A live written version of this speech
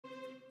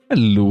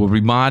Hello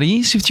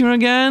everybody, Sifd here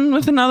again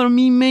with another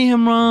meme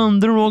mayhem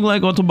round, the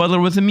Roguelike Autobattler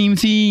with a meme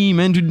theme.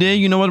 And today,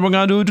 you know what we're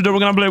gonna do? Today we're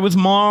gonna play with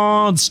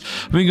mods.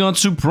 We got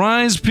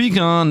Surprise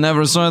Pecan,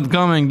 never saw it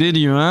coming, did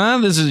you, huh?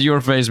 This is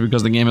your face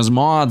because the game has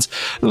mods.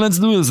 Let's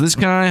do this. This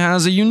guy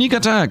has a unique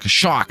attack,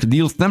 Shock,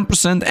 deals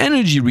 10%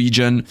 energy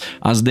regen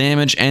as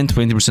damage and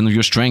 20% of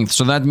your strength.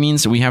 So that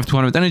means we have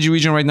 200 energy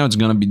regen right now, it's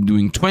gonna be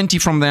doing 20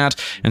 from that.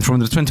 And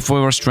from the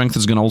 24 strength,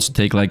 it's gonna also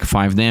take like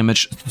 5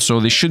 damage. So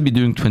they should be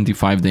doing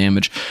 25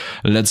 damage.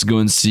 Let's go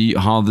and see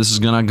how this is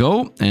gonna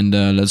go, and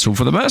let's hope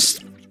for the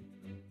best.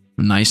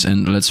 Nice,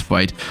 and let's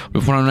fight. We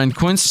have 409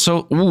 coins,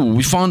 so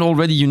we found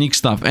already unique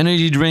stuff.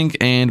 Energy drink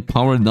and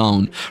power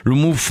down.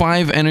 Remove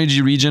 5 energy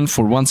regen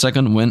for 1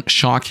 second when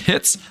shock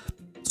hits.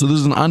 So this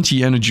is an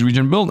anti-energy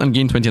regen build and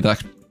gain 20 attack.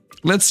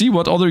 Let's see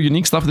what other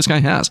unique stuff this guy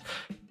has.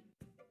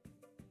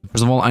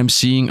 First of all, I'm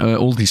seeing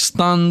ulti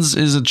stuns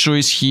is a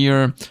choice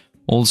here.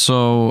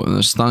 Also,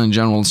 stun in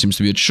general seems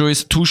to be a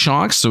choice. 2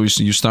 shocks, so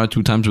you start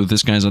 2 times with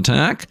this guy's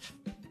attack.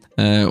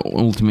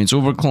 Ultimate's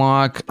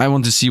overclock. I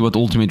want to see what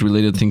ultimate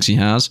related things he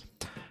has.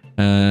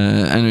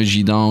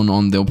 Energy down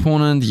on the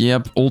opponent.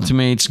 Yep,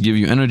 ultimates give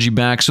you energy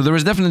back. So there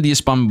is definitely a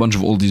spam bunch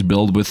of ultis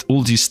build with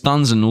ulti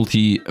stuns and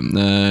ulti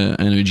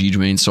energy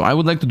drain. So I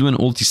would like to do an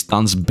ulti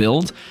stuns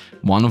build,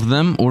 one of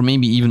them, or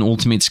maybe even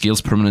ultimate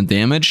scales permanent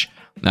damage.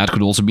 That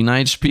could also be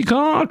nice.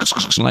 Peacock,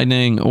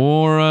 lightning,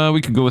 or we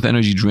could go with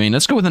energy drain.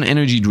 Let's go with an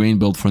energy drain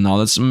build for now.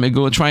 Let's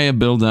go try a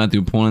build that the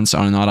opponents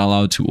are not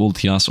allowed to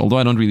ulti us, although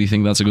I don't really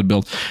think that's a good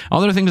build.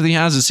 Other things that he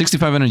has is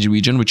 65 energy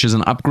regen, which is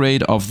an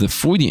upgrade of the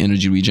 40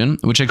 energy regen,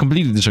 which I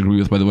completely disagree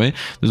with, by the way.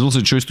 There's also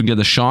a choice to get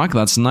a shock,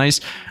 that's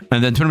nice.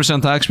 And then 20%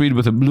 attack speed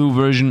with a blue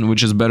version,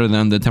 which is better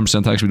than the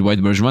 10% attack speed white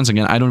version. Once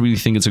again, I don't really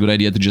think it's a good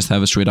idea to just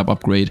have a straight up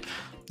upgrade,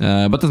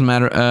 but doesn't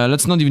matter.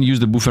 Let's not even use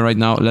the buffer right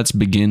now. Let's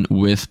begin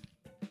with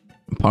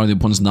power the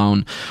opponents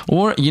down.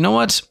 Or, you know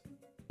what?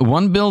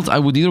 One build, I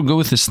would either go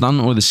with the stun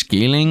or the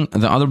scaling.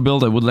 The other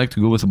build, I would like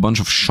to go with a bunch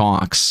of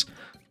shocks.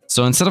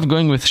 So instead of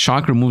going with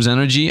shock removes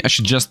energy, I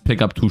should just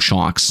pick up 2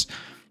 shocks.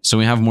 So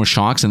we have more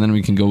shocks, and then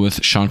we can go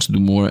with shocks to do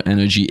more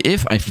energy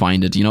if I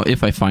find it, you know,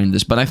 if I find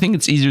this. But I think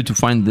it's easier to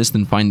find this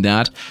than find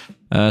that.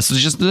 So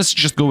let's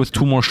just go with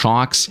 2 more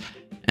shocks.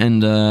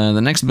 And the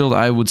next build,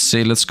 I would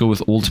say let's go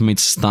with ultimate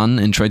stun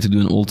and try to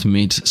do an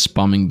ultimate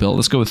spamming build.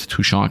 Let's go with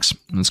 2 shocks.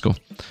 Let's go.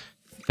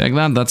 Like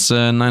that, that's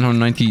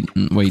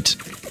 990, wait,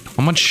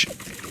 how much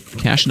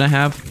cash did I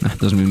have?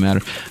 Doesn't really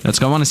matter. Let's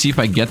go, I want to see if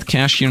I get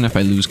cash here and if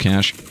I lose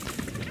cash.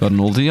 Got an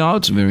ulti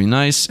out, very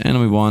nice, and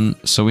we won.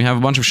 So we have a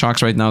bunch of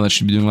shocks right now that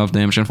should be doing a lot of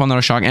damage. And I found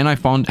another shock, and I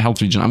found health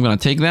regen. I'm gonna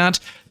take that.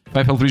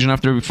 5 health regen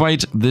after every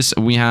fight. This,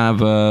 we have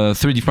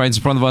 30 fights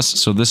in front of us,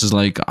 so this is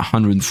like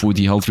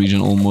 140 health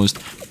regen almost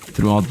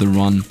throughout the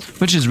run,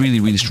 which is really,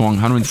 really strong.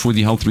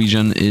 140 health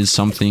regen is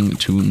something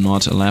to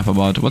not laugh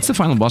about. What's the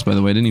final boss, by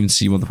the way? I didn't even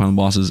see what the final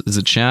boss is. Is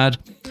it Chad?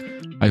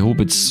 I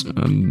hope it's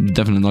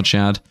definitely not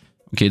Chad.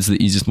 Okay, it's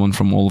the easiest one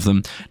from all of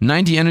them.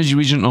 90 energy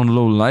regen on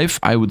low life.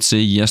 I would say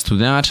yes to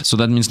that. So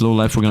that means low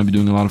life, we're going to be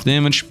doing a lot of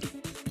damage.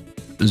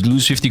 Let's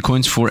lose 50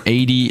 coins for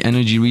 80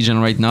 energy regen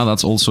right now.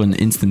 That's also an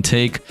instant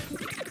take.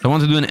 I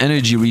want to do an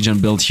energy regen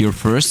build here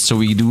first, so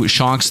we do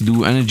shocks,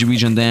 do energy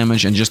regen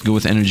damage, and just go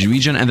with energy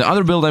regen. And the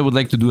other build, I would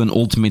like to do an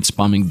ultimate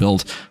spamming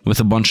build with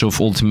a bunch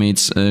of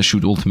ultimates,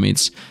 shoot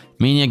ultimates.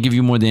 Maniac give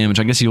you more damage.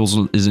 I guess he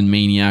also is in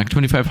Maniac.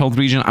 25 health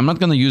regen. I'm not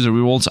gonna use the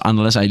rerolls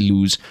unless I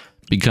lose,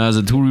 because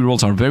the 2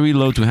 rerolls are very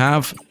low to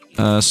have,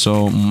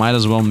 so might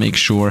as well make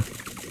sure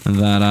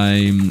that I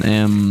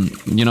am,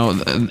 you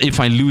know, if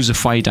I lose a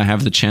fight, I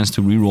have the chance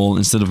to reroll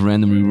instead of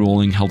randomly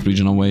rolling health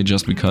regen away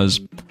just because.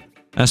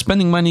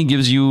 Spending money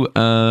gives you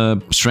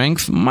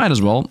strength. Might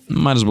as well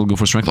go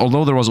for strength.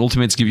 Although there was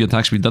ultimates give you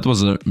attack speed, that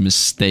was a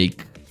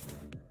mistake.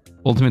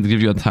 Ultimate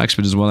give you attack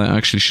speed is what I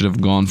actually should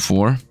have gone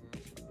for.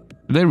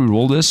 Did I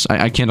reroll this?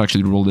 I can't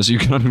actually reroll this. You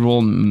cannot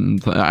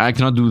reroll. I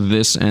cannot do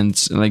this, and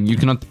like you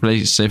cannot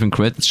play safe and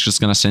crit. It's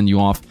just gonna send you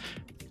off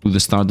to the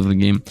start of the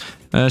game.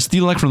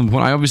 Steal luck from the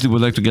opponent. I obviously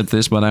would like to get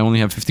this, but I only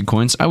have 50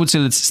 coins. I would say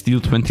let's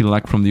steal 20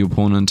 luck from the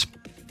opponent.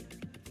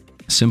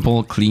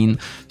 Simple, clean.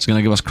 It's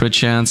gonna give us crit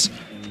chance.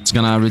 It's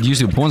gonna reduce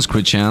the opponent's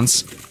crit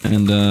chance,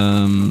 and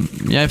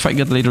yeah, if I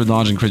get later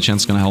dodge and crit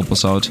chance, it's gonna help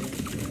us out.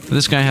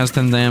 This guy has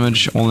 10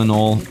 damage, all in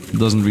all,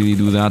 doesn't really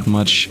do that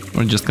much.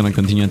 We're just gonna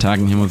continue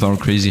attacking him with our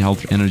crazy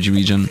health energy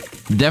regen.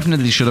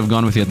 Definitely should have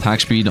gone with the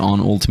attack speed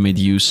on ultimate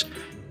use.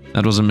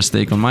 That was a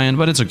mistake on my end,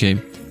 but it's okay.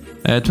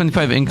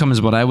 25 income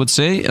is what I would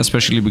say,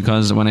 especially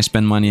because when I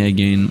spend money I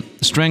gain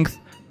strength.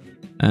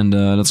 And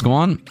let's go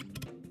on.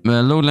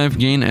 Low life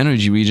gain,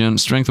 energy regen,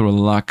 strength or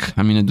luck.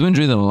 I mean, I do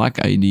enjoy the luck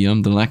idea,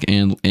 the luck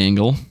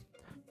angle.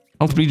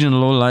 Health regen,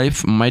 low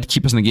life might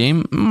keep us in the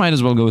game. Might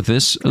as well go with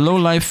this. Low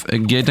life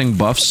getting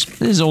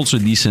buffs is also a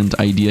decent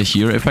idea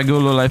here. If I go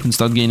low life and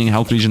start gaining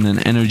health regen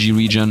and energy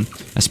regen,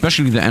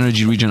 especially the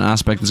energy regen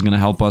aspect is going to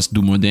help us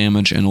do more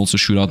damage and also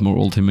shoot out more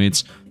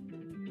ultimates.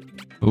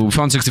 We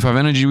found 65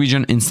 energy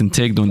regen, instant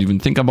take, don't even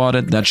think about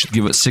it. That should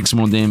give us 6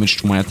 more damage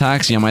to my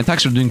attacks. Yeah, my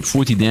attacks are doing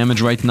 40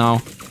 damage right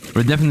now.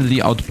 We're definitely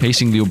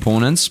outpacing the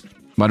opponents.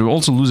 But we're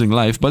also losing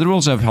life. But we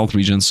also have health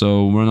regen,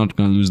 so we're not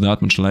gonna lose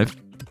that much life.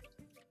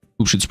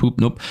 Poop should spoop.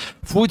 Nope.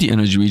 40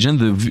 energy regen,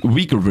 the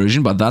weaker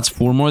version, but that's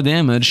 4 more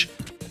damage.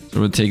 So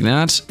we'll take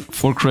that.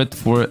 4 crit,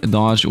 4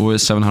 dodge, or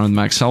 700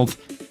 max health.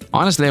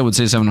 Honestly, I would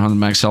say 700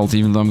 max health,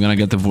 even though I'm gonna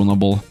get the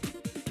vulnerable.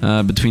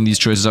 Between these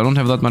choices, I don't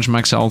have that much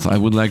max health. I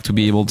would like to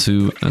be able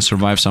to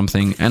survive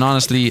something. And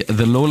honestly,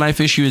 the low life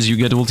issue is you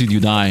get ulted,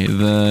 you die.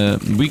 The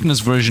weakness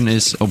version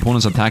is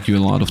opponents attack you a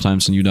lot of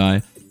times and you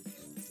die.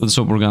 Let's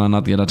hope we're gonna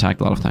not get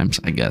attacked a lot of times,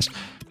 I guess.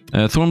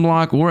 Thorn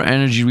block or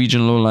energy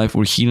regen, low life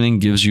or healing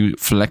gives you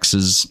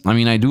flexes. I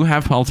mean, I do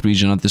have health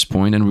regen at this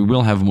point, and we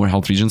will have more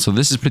health regen. So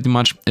this is pretty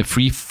much a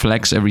free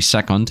flex every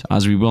second,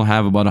 as we will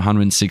have about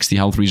 160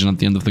 health regen at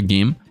the end of the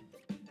game.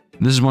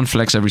 This is 1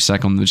 flex every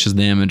second, which is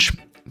damage.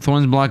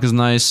 Thorns block is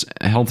nice.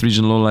 Health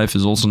regen, low life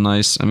is also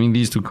nice. I mean,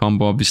 these two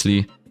combo,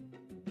 obviously.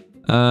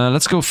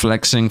 Let's go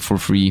flexing for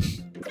free.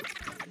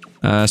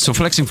 So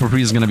flexing for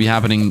free is going to be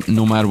happening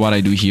no matter what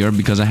I do here,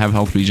 because I have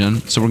health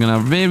regen. So we're going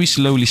to very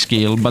slowly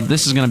scale, but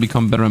this is going to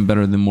become better and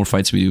better the more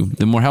fights we do.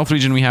 The more health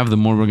regen we have, the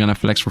more we're going to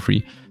flex for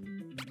free.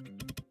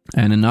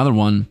 And another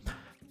one.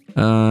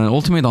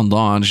 Ultimate on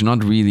dodge,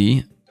 not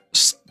really.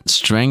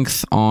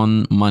 Strength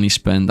on money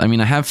spent. I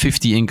mean, I have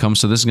 50 income,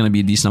 so this is going to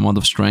be a decent amount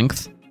of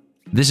strength.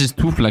 This is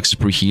 2 flexes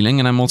per healing,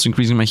 and I'm also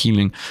increasing my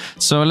healing.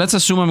 So let's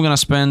assume I'm gonna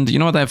spend, you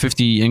know what, I have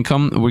 50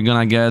 income. We're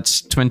gonna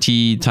get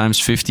 20 times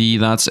 50,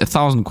 that's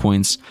 1,000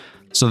 coins.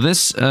 So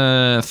this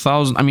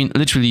 1,000, I mean,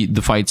 literally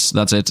the fights,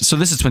 that's it. So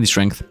this is 20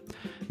 strength.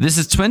 This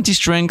is 20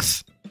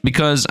 strength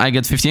because I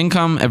get 50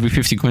 income. Every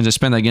 50 coins I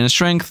spend, I gain a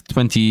strength.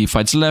 20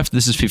 fights left.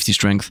 This is 50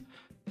 strength.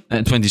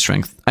 20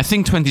 strength. I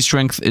think 20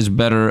 strength is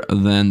better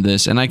than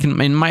this, and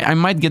I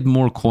might get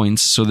more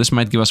coins, so this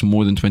might give us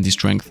more than 20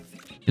 strength.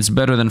 It's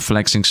better than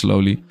flexing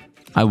slowly,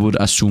 I would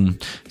assume.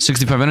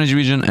 65 energy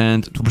regen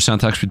and 2%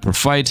 attack speed per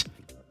fight.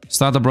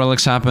 Startup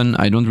relics happen.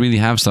 I don't really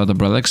have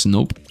startup relics,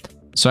 nope.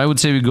 So I would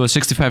say we go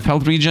 65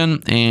 health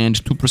regen and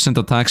 2%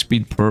 attack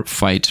speed per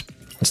fight.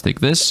 Let's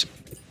take this.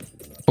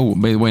 Oh,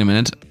 wait a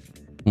minute.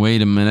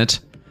 Wait a minute.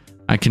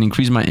 I can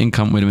increase my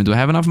income. Wait a minute, do I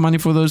have enough money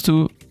for those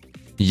two?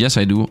 Yes,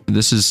 I do.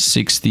 This is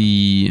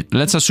 60.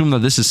 Let's assume that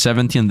this is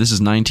 70 and this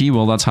is 90.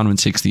 Well, that's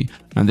 160.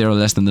 And they are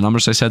less than the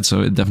numbers I said,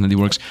 so it definitely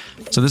works.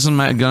 So this is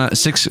my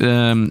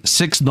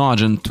 6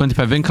 dodge and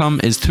 25 income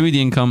is 3D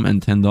income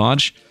and 10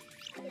 dodge.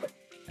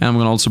 And I'm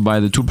gonna also buy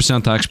the 2%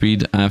 attack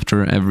speed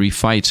after every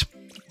fight.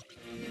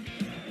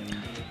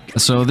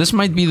 So this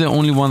might be the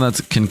only one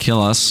that can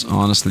kill us,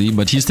 honestly.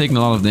 But he's taking a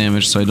lot of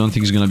damage, so I don't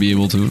think he's gonna be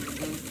able to.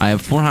 I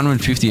have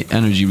 450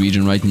 energy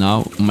regen right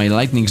now. My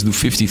lightnings do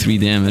 53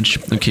 damage.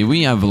 Okay,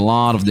 we have a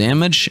lot of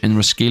damage and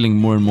we're scaling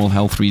more and more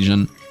health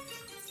regen.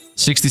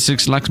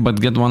 66 lux, but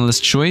get one less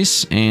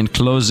choice and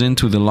close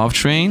into the love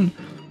train,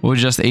 or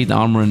just 8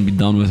 armor and be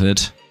done with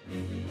it.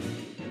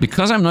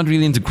 Because I'm not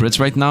really into crits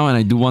right now and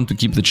I do want to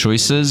keep the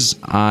choices,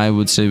 I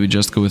would say we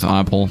just go with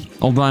apple.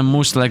 Although I'm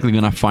most likely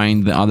gonna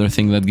find the other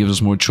thing that gives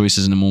us more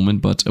choices in a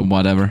moment, but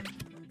whatever.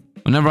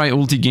 Whenever I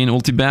ulti gain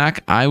ulti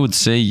back, I would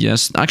say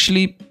yes.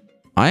 Actually,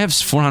 I have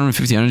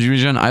 450 energy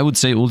regen. I would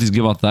say ultis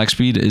give attack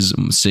speed is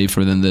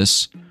safer than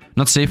this.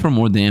 Not safer,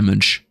 more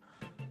damage.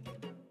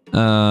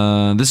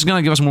 This is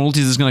gonna give us more ultis,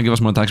 this is gonna give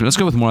us more attack speed. Let's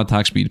go with more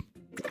attack speed.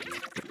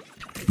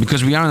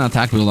 Because we are an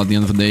attack build at the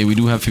end of the day. We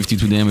do have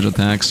 52 damage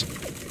attacks.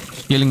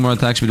 Scaling more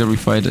attack speed every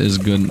fight is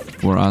good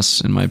for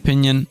us, in my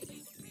opinion.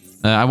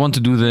 I want to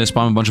do the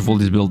spam a bunch of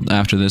ultis build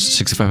after this.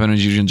 65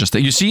 energy regen. Just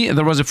you see,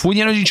 there was a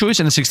 40 energy choice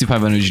and a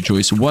 65 energy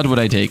choice. What would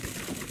I take?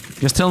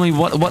 Just tell me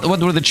what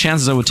were the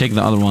chances I would take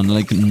the other one?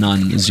 Like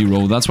none,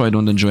 0. That's why I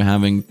don't enjoy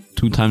having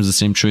 2 times the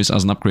same choice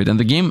as an upgrade. And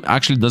the game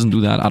actually doesn't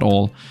do that at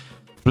all.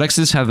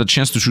 Flexes have the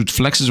chance to shoot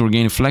flexes or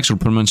gain flex or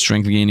permanent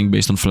strength gaining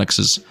based on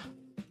flexes.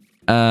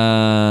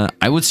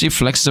 I would say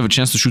flexes have a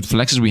chance to shoot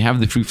flexes. We have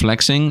the free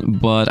flexing,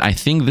 but I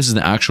think this is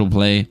the actual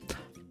play.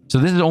 So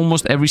this is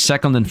almost every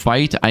second in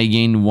fight I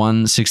gain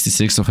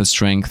 166 of his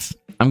strength.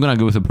 I'm gonna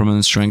go with the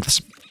permanent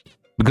strengths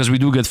because we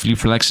do get free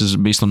flexes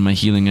based on my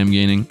healing I'm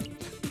gaining.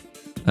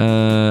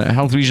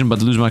 Health regen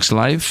but lose max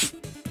life.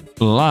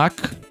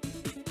 Luck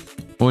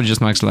or just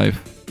max life?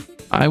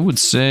 I would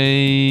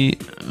say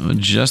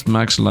just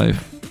max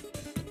life.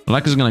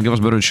 Luck is gonna give us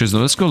better choices.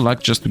 Let's go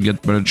luck just to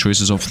get better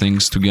choices of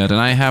things to get. And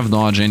I have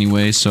dodge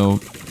anyway, so...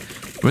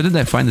 Where did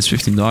I find this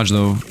 15 dodge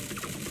though?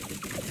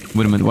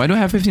 Wait a minute, why do I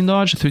have 15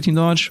 dodge? 13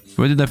 dodge?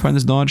 Where did I find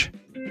this dodge?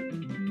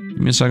 Give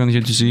me a second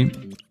here to see.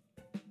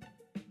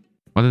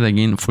 What did I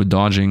gain for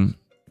dodging?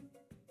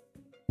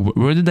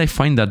 Where did I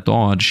find that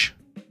dodge?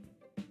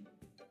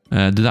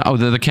 Oh,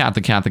 the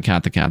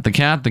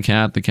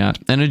cat.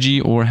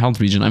 Energy or health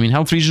regen. I mean,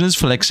 health regen is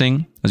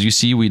flexing. As you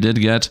see, we did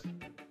get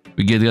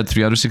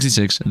 3 out of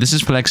 66. This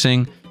is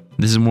flexing.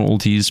 This is more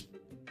ultis.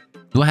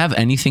 Do I have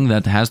anything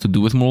that has to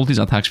do with more ultis?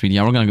 Attack speed.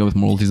 Yeah, we're gonna go with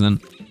more ultis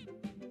then.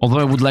 Although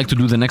I would like to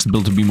do the next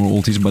build to be more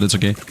ultis, but it's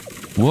okay.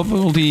 Whoop,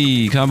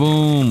 ulti.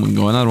 Kaboom.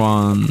 Go another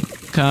one.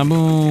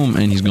 Kaboom.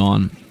 And he's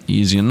gone.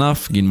 Easy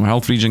enough. Gain more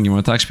health regen, gain more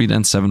attack speed,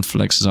 and 7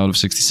 flexes out of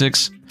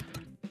 66.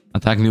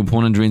 Attacking the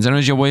opponent drains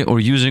energy away, or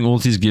using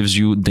ultis gives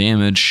you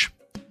damage.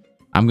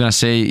 I'm gonna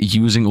say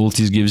using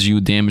ultis gives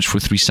you damage for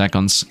 3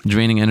 seconds.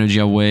 Draining energy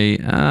away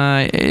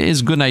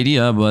is a good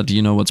idea, but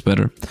you know what's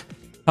better.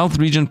 Health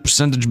regen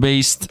percentage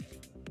based.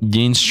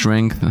 Gain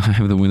strength. I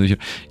have the window here.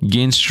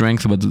 Gain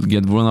strength but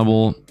get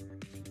vulnerable.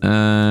 No,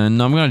 I'm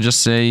gonna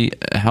just say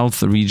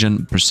health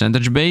regen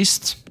percentage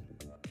based.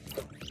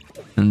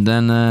 And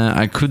then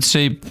I could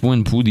say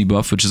point Poo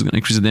debuff, which is gonna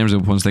increase the damage of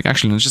the opponent's deck.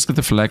 Actually, let's just get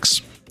the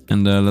flex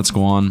and let's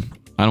go on.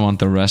 I don't want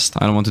the rest.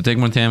 I don't want to take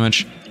more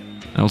damage.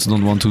 I also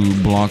don't want to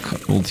block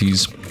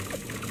ultis.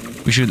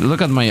 We should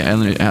look at my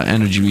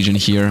energy regen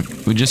here.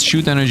 We just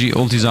shoot energy,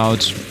 ultis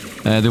out.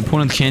 The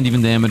opponent can't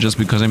even damage us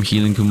because I'm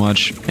healing too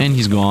much. And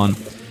he's gone.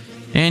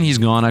 And he's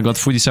gone. I got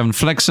 47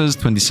 flexes,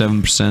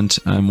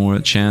 27% more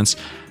chance.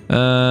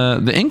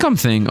 The income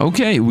thing.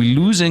 Okay, we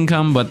lose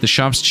income, but the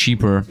shop's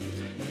cheaper.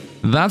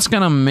 That's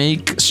gonna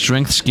make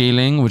strength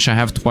scaling, which I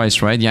have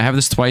twice, right? Yeah, I have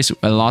this twice,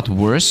 a lot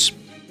worse.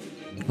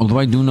 Although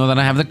I do know that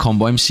I have the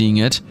combo, I'm seeing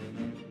it.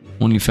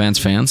 Only fans.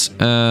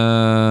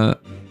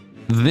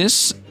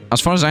 This,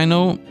 as far as I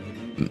know,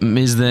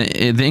 is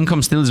the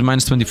income still is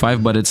minus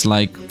 25, but it's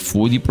like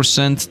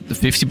 40%,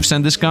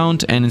 50%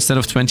 discount. And instead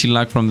of 20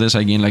 luck from this,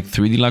 I gain like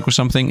 30 luck or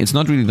something. It's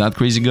not really that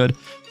crazy good.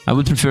 I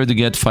would prefer to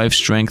get 5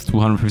 strength,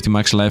 250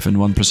 max life, and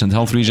 1%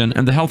 health regen.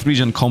 And the health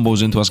regen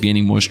combos into us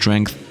gaining more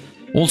strength.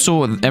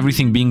 Also,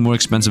 everything being more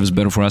expensive is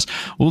better for us.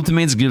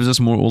 Ultimates gives us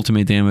more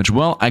ultimate damage.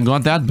 Well, I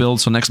got that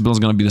build, so next build is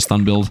gonna be the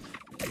stun build.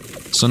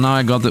 So now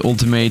I got the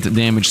ultimate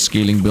damage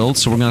scaling build,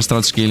 so we're gonna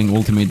start scaling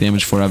ultimate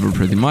damage forever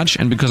pretty much.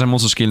 And because I'm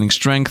also scaling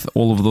strength,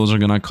 all of those are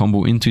gonna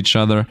combo into each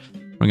other.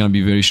 We're gonna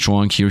be very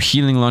strong here.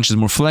 Healing launches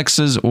more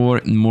flexes, or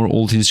more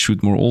ultis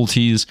shoot more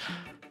ultis.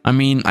 I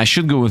mean, I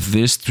should go with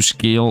this to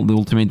scale the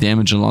ultimate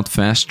damage a lot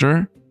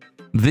faster.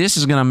 This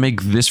is gonna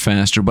make this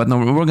faster, but no,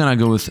 we're gonna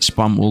go with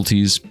spam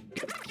ultis.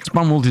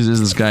 Spam ultis is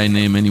this guy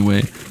name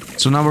anyway.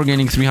 So now we're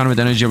gaining 300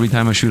 energy every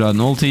time I shoot out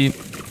an ulti.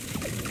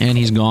 And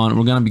he's gone.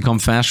 We're gonna become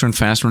faster and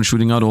faster in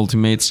shooting out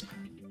ultimates.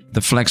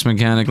 The flex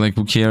mechanic, like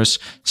who cares?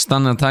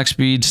 Stun and attack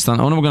speed.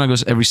 Stun. Oh no, we're gonna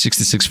go every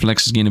 66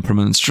 flexes gaining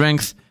permanent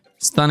strength.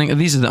 Stunning.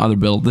 This is the other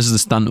build. This is the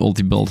stun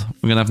ulti build.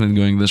 We're gonna definitely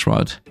going this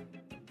route.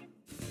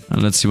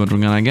 And let's see what we're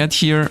gonna get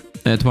here.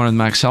 200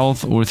 max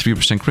health, or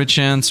 3% crit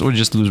chance, or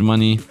just lose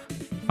money.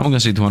 I'm gonna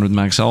say 200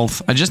 max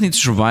health. I just need to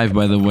survive,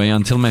 by the way,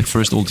 until my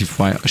first ulti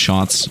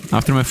shots.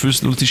 After my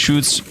first ulti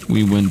shoots,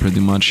 we win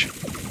pretty much.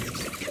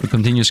 We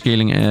continue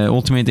scaling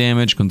ultimate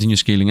damage, continue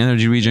scaling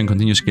energy regen,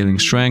 continue scaling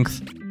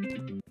strength.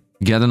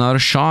 Get another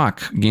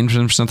shock. Gain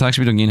 10% attack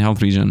speed or gain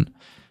health regen.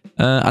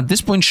 At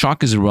this point,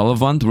 shock is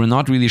irrelevant. We're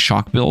not really a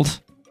shock build.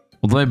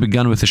 Although I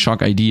began with a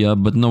shock idea,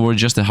 but no, we're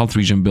just a health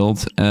regen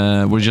build.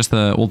 We're just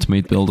the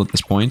ultimate build at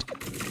this point.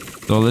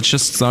 So let's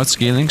just start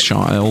scaling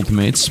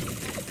ultimates.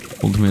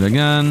 Ultimate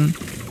again.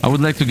 I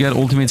would like to get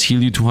ultimates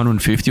heal you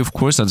 250, of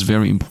course. That's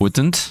very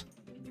important.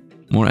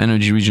 More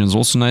energy regen is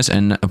also nice.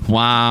 And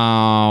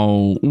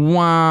wow.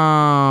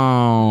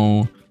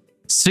 Wow.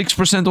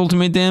 6%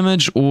 ultimate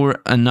damage or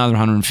another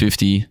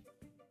 150.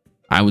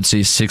 I would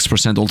say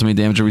 6% ultimate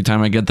damage every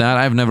time I get that.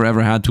 I've never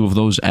ever had 2 of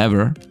those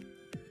ever.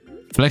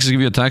 Flexes give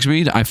you attack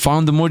speed. I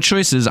found the more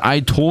choices. I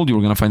told you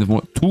we're gonna find the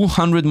more.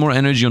 200 more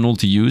energy on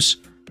ulti use.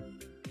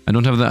 I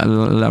don't have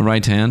that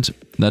right hand.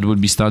 That would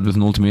be start with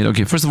an ultimate.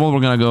 Okay, first of all, we're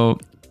gonna go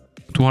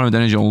 200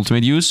 energy on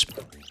ultimate use.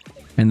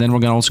 And then we're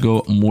gonna also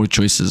go more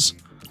choices.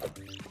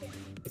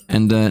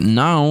 And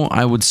now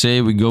I would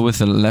say we go with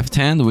the left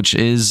hand, which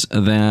is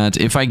that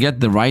if I get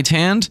the right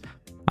hand,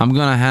 I'm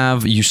gonna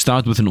have you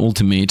start with an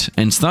ultimate.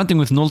 And starting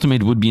with an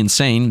ultimate would be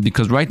insane,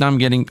 because right now I'm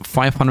getting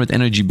 500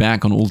 energy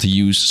back on ulti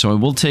use. So I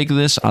will take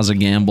this as a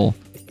gamble.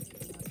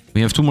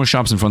 We have 2 more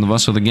shops in front of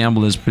us, so the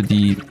gamble is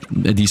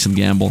a decent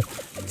gamble.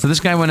 So this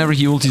guy, whenever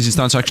he ultis, he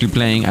starts actually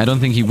playing. I don't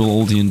think he will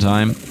ulti in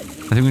time.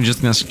 I think we're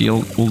just gonna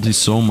scale ulti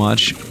so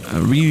much.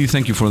 Really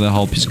thank you for the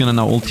help. He's gonna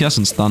now ulti us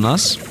and stun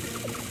us.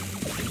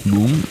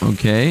 Boom,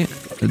 okay.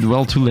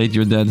 Well, too late,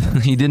 you're dead.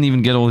 He didn't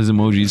even get all his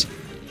emojis.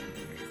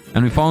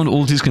 And we found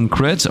ultis can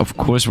crit, of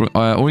course,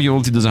 or your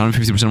ulti does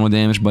 150% more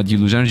damage, but you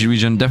lose energy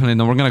regen. Definitely,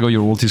 no, we're gonna go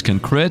your ultis can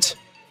crit.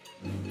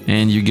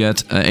 And you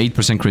get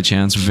 8% crit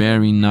chance,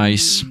 very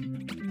nice.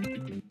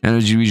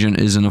 Energy regen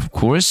isn't, of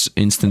course,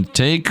 instant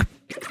take.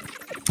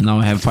 Now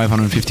I have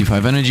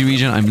 555 energy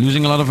regen. I'm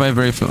losing a lot of life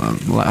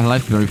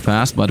very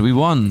fast, but we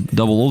won.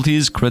 Double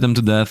ultis, crit him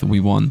to death,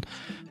 we won.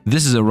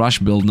 This is a rush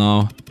build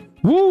now.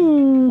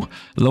 Woo!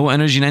 Low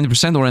energy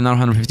 90% or another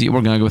 150.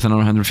 We're gonna go with another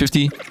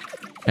 150.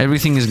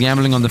 Everything is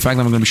gambling on the fact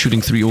that I'm gonna be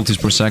shooting 3 ultis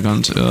per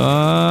second.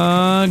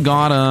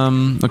 Got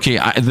him. Okay,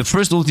 the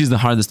first ulti is the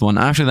hardest one.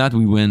 After that,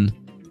 we win.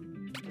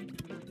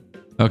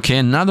 Okay,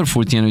 another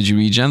 40 energy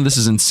regen. This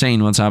is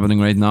insane what's happening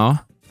right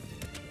now.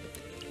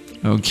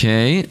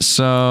 Okay,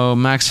 so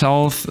max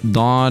health,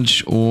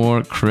 dodge,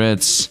 or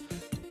crits.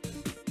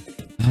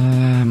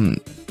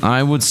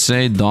 I would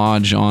say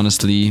dodge,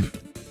 honestly.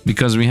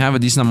 Because we have a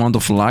decent amount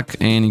of luck,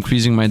 and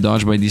increasing my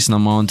dodge by a decent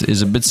amount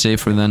is a bit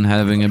safer than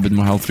having a bit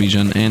more health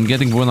regen. And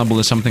getting vulnerable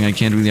is something I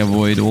can't really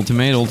avoid.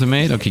 Ultimate,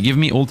 ultimate. Okay, give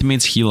me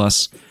ultimates, heal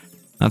us.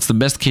 That's the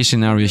best case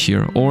scenario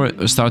here. Or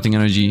starting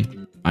energy.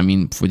 I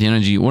mean, for the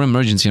energy or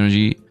emergency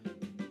energy.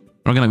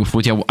 We're gonna go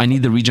 40. I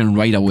need the regen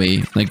right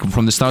away. Like,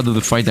 from the start of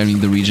the fight, I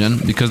need the regen.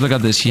 Because look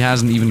at this, he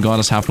hasn't even got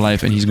us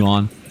half-life and he's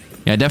gone.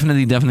 Yeah, I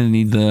definitely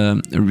need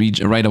the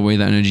regen right away,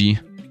 the energy.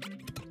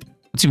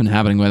 What's even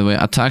happening, by the way?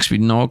 Attack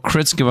speed, no.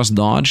 Crits give us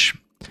dodge.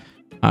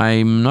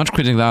 I'm not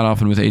critting that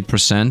often with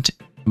 8%.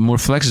 More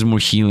flex is more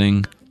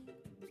healing.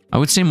 I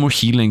would say more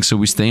healing so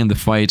we stay in the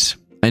fight.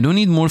 I don't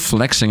need more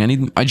flexing. I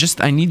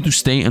need to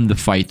stay in the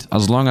fight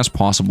as long as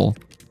possible.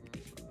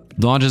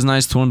 Dodge is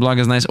nice, Torn Block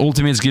is nice.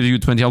 Ultimates give you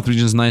 20 health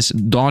regen is nice.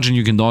 Dodge and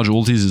you can dodge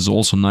ultis is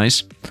also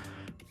nice.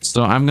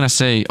 So I'm gonna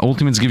say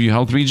ultimates give you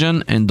health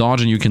regen and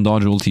dodge and you can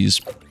dodge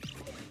ultis.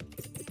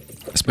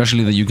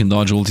 Especially that you can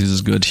dodge ultis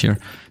is good here.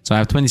 So I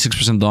have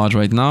 26% dodge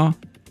right now.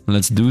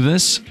 Let's do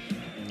this.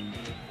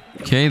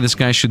 Okay, this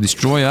guy should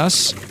destroy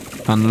us.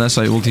 Unless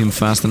I ulti him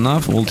fast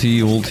enough.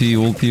 Ulti, ulti,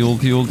 ulti,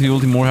 ulti, ulti,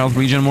 ulti. More health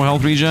regen, more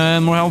health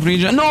regen, more health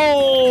regen.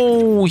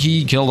 No!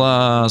 He killed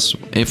us.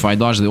 If I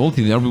dodged the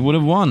ulti there, we would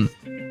have won.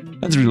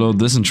 Let's reload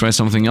this and try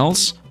something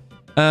else.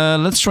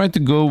 Let's try to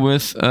go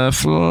with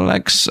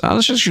flex.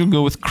 Let's just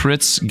go with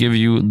crits, give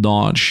you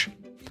dodge.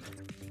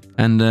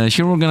 And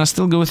here we're gonna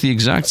still go with the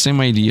exact same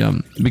idea.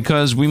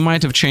 Because we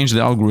might have changed the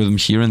algorithm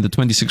here and the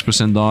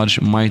 26% dodge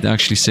might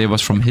actually save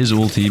us from his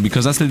ulti.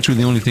 Because that's literally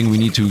the only thing we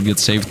need to get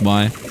saved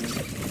by.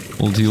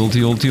 Ulti,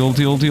 ulti, ulti,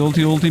 ulti, ulti,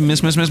 ulti, ulti.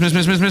 Miss, miss, miss, miss,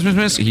 miss, miss, miss, miss,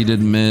 miss. He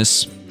did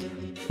miss.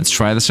 Let's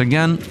try this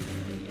again.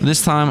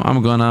 This time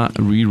I'm gonna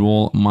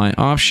re-roll my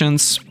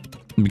options.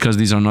 Because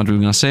these are not really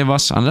gonna save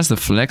us. Unless the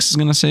flex is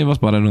gonna save us,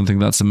 but I don't think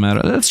that's the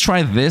matter. Let's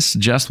try this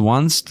just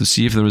once to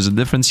see if there is a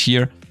difference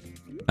here.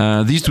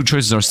 These two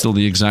choices are still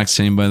the exact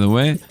same, by the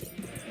way.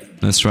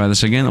 Let's try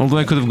this again. Although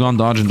I could have gone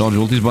dodge and dodge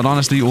ultis, but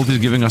honestly, ultis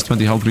giving us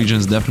 20 health regen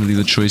is definitely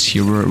the choice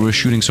here. We're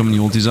shooting so many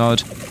ultis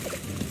out.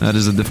 That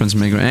is a difference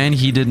maker. And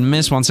he did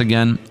miss once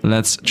again.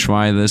 Let's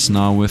try this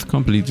now with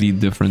completely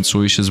different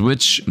choices,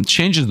 which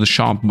changes the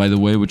shop, by the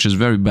way, which is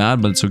very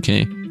bad, but it's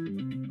okay.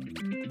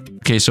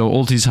 Okay, so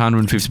ultis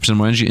 150%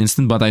 more energy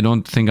instant, but I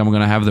don't think I'm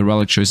gonna have the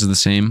relic choices the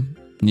same.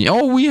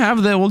 Oh, we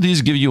have the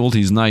ultis give you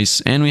ultis,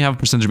 nice. And we have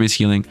percentage-based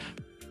healing.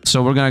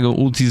 So we're gonna go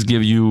ultis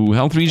give you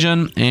health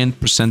regen and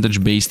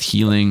percentage-based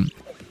healing.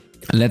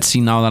 Let's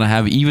see now that I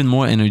have even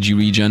more energy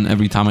regen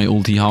every time I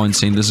ulti, how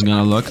insane this is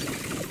gonna look.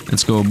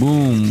 Let's go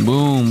boom,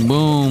 boom,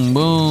 boom,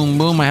 boom,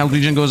 boom. My health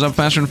regen goes up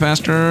faster and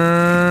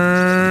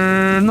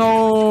faster.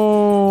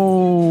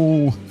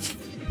 No!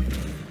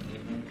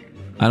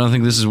 I don't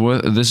think this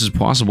is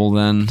possible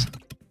then.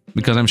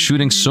 Because I'm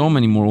shooting so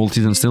many more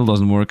ultis and still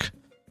doesn't work.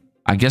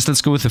 I guess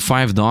let's go with the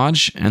 5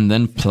 dodge and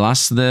then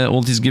plus the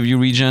ultis give you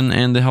regen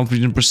and the health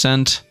regen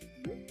percent.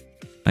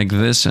 Like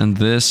this and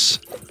this.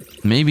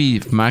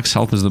 Maybe max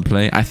health is the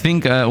play. I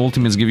think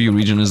ultimates give you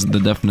regen is the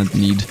definite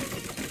need.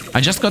 I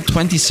just got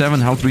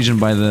 27 health regen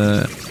by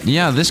the...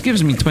 Yeah, this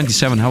gives me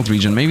 27 health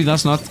regen. Maybe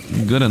that's not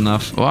good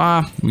enough.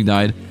 Ah, we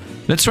died.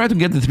 Let's try to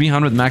get the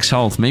 300 max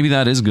health. Maybe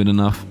that is good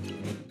enough.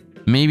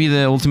 Maybe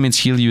the ultimates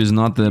heal you is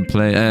not the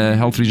play.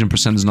 Health regen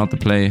percent is not the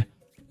play.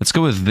 Let's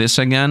go with this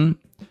again.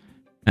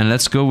 And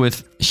let's go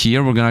with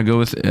here. We're gonna go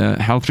with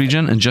health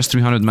regen and just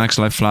 300 max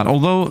life flat.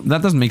 Although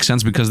that doesn't make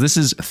sense because this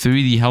is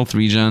 3D health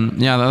regen.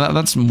 Yeah,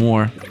 that's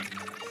more.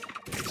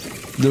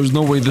 There's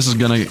no way this is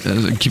gonna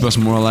keep us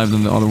more alive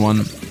than the other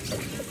one.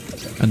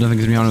 I don't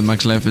think 300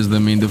 max life is the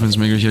main difference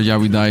maker here. Yeah,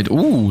 we died.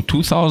 Ooh,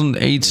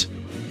 2008.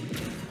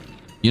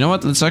 You know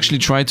what? Let's actually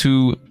try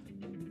to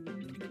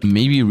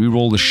maybe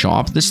reroll the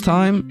shop this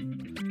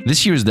time.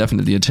 This here is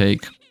definitely a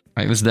take.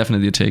 Right, this is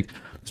definitely a take.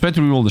 Let's try to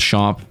reroll the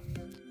shop.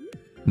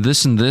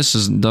 This and this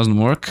doesn't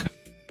work.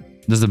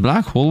 Does the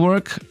black hole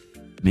work?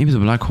 Maybe the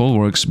black hole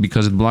works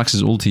because it blocks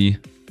his ulti.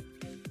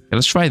 Okay,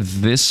 let's try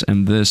this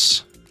and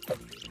this.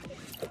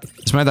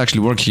 This might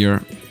actually work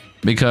here.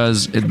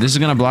 Because this is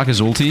gonna block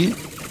his ulti.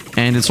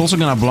 And it's also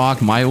gonna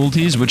block my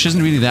ultis, which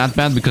isn't really that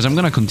bad because I'm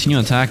gonna continue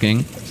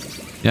attacking.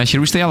 Yeah,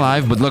 here we stay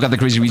alive, but look at the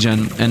crazy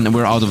regen. And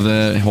we're out of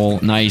the hole.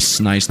 Nice,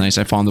 nice, nice.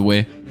 I found the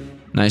way.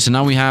 Nice, and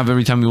now we have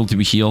every time we ulti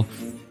we heal.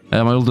 My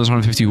ult does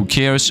 150, who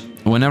cares?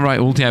 Whenever I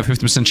ulti, I have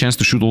 50% chance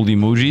to shoot all the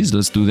emojis.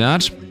 Let's do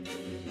that.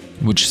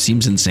 Which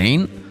seems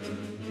insane.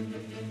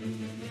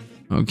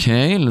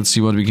 Okay, let's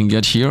see what we can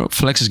get here.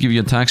 Flexes give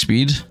you attack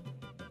speed.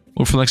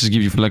 Or flexes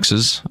give you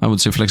flexes. I would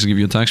say flexes give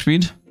you attack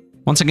speed.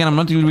 Once again, I'm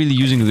not really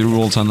using the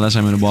rerolls unless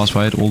I'm in a boss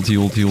fight. Ulti,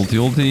 ulti, ulti,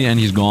 ulti, and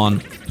he's gone.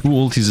 2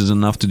 ultis is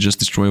enough to just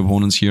destroy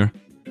opponents here.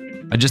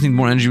 I just need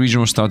more energy regen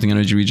or starting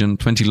energy regen.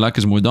 20 luck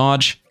is more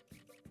dodge.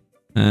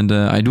 And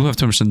I do have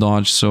 20%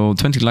 dodge, so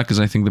 20 luck is,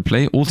 I think, the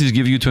play. Ultis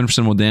give you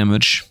 20% more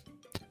damage.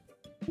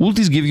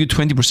 Ultis give you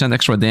 20%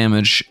 extra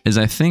damage is,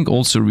 I think,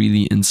 also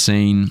really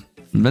insane.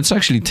 Let's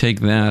actually take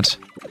that.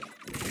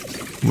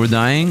 We're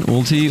dying.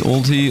 Ulti,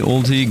 ulti,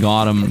 ulti.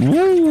 Got him.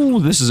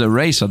 Woo! This is a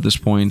race at this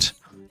point.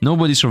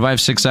 Nobody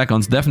survives 6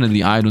 seconds.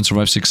 Definitely I don't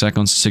survive 6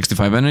 seconds.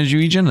 65 energy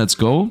regen. Let's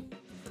go.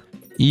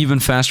 Even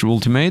faster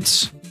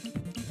ultimates.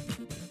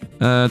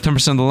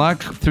 10%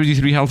 luck.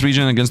 33 health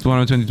regen against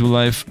 222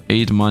 life.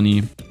 8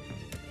 money.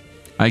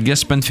 I guess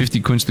spend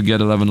 50 coins to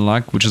get 11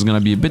 luck, which is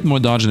gonna be a bit more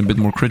dodge and a bit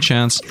more crit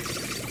chance.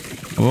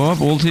 Oh,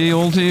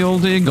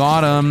 ulti.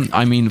 Got him.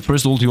 I mean,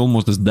 first ulti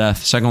almost is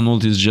death. Second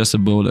ulti is just a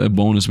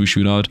bonus we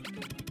shoot out.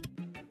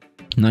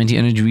 90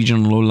 energy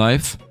regen, low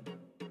life.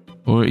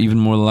 Or even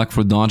more luck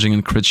for dodging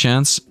and crit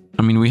chance.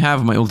 I mean, we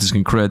have my ultis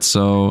can crit,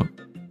 so...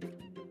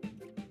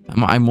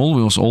 I'm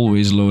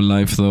always low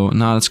life, though.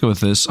 Nah, let's go with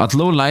this. At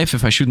low life,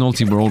 if I shoot an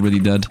ulti, we're already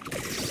dead.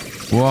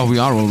 Whoa, we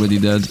are already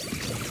dead.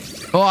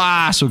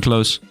 Oh, so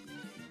close.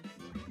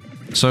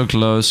 So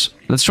close.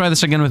 Let's try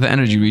this again with the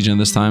energy regen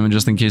this time,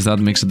 just in case that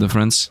makes a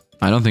difference.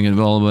 I don't think it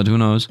will, but who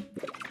knows.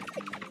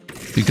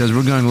 Because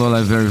we're going low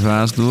life very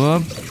fast.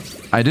 Whoop.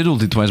 I did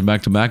ulti twice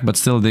back to back, but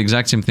still the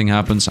exact same thing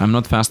happens. I'm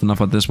not fast enough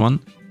at this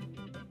one.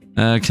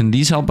 Can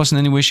these help us in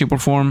any way, shape, or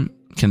form?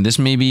 Can this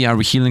maybe? Are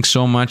we healing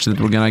so much that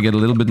we're gonna get a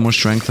little bit more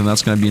strength and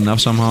that's gonna be enough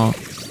somehow?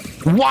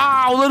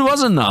 Wow, that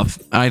was enough!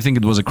 I think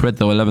it was a crit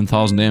though,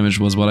 11,000 damage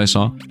was what I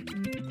saw.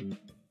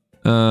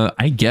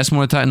 I guess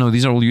more attack. No,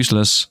 these are all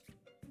useless.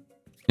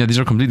 Yeah, these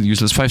are completely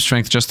useless. 5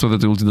 strength just so that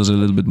the ulti does a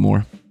little bit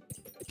more.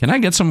 Can I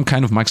get some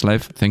kind of max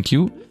life? Thank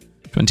you.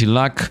 20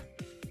 luck.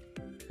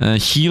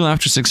 Heal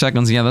after 6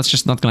 seconds. Yeah, that's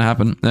just not gonna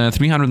happen.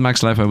 300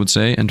 max life, I would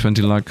say, and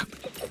 20 luck.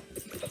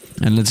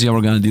 And let's see how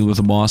we're gonna deal with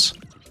the boss.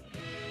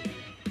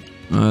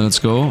 Let's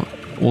go.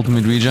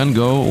 Ultimate regen,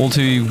 go.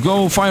 Ulti,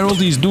 go. Fire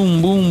ultis.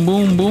 Doom, boom,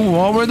 boom, boom.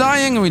 Oh, we're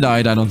dying. We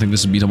died. I don't think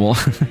this is beatable.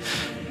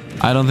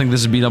 I don't think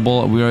this is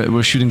beatable.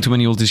 We're shooting too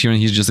many ultis here and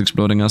he's just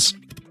exploding us.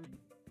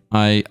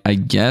 I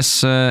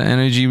guess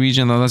energy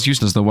regen. No, that's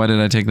useless though. Why did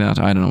I take that?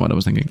 I don't know what I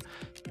was thinking.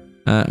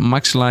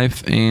 Max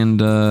life and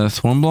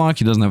thorn block.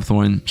 He doesn't have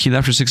thorn. Heal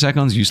after 6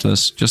 seconds.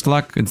 Useless. Just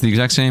luck. It's the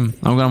exact same.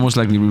 I'm gonna most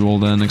likely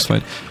reroll the next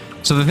fight.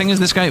 So the thing is,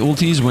 this guy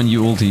ultis when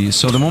you ulti.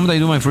 So the moment I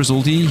do my first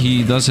ulti,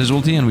 he does his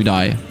ulti and we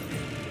die.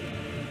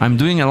 I'm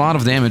doing a lot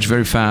of damage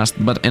very fast,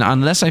 but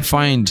unless I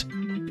find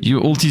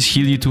your ultis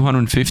heal you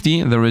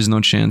 250, there is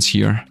no chance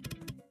here.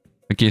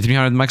 Okay,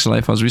 300 max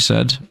life as we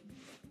said.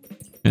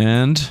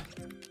 And...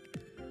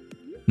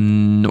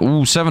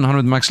 oh,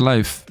 700 max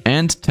life.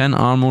 And 10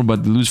 armor,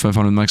 but lose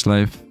 500 max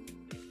life.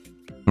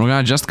 We're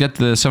gonna just get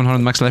the 700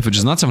 max life, which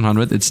is not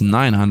 700, it's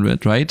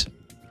 900, right?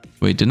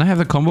 Wait, didn't I have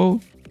the combo?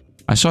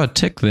 I saw a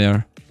tick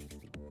there.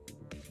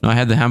 No, I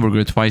had the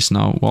hamburger twice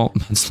now. Well,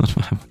 that's not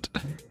what I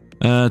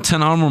want.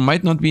 10 armor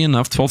might not be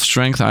enough. 12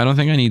 strength, I don't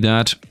think I need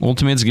that.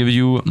 Ultimates give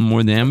you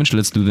more damage.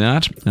 Let's do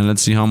that. And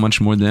let's see how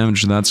much more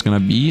damage that's gonna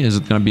be. Is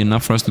it gonna be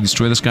enough for us to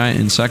destroy this guy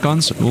in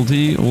seconds?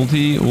 Ulti,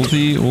 ulti,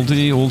 ulti,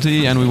 ulti,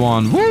 ulti, and we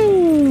won.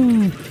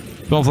 Woo!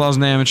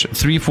 12,000 damage.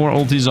 3-4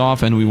 ultis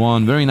off, and we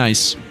won. Very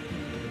nice.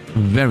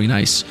 Very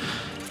nice.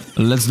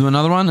 Let's do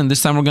another one, and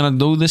this time we're gonna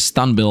do this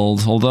stun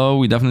build. Although,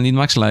 we definitely need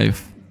max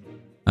life.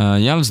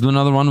 Yeah, let's do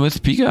another one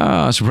with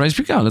Pika. Surprise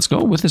Pika. Let's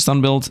go with the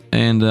stun build.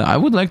 And I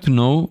would like to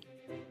know...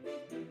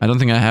 I don't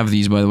think I have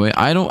these, by the way.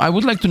 I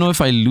would like to know if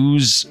I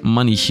lose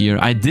money here.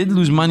 I did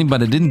lose money,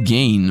 but I didn't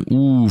gain.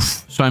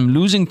 Oof. So I'm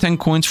losing 10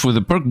 coins for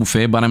the perk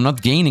buffet, but I'm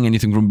not gaining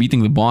anything from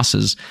beating the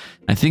bosses.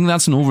 I think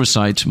that's an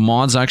oversight.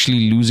 Mods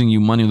actually losing you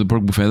money on the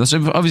perk buffet.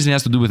 That obviously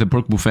has to do with the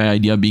perk buffet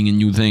idea being a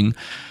new thing.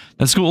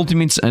 Let's go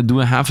ultimates do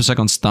a half a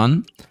second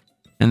stun.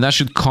 And that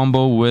should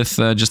combo with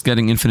just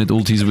getting infinite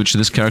ultis, which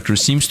this character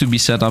seems to be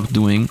set up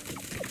doing.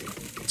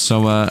 So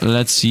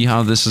let's see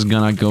how this is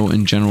gonna go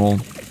in general.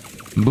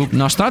 Boop.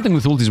 Now starting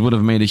with ultis would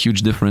have made a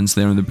huge difference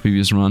there in the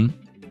previous run.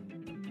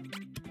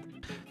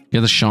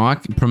 Get a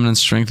shock, permanent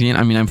strength gain.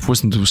 I mean, I'm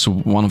forced into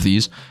one of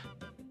these.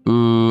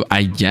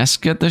 I guess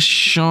get the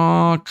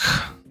shock.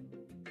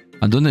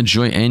 I don't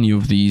enjoy any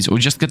of these. Or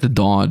just get the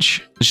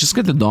dodge. Let's just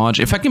get the dodge.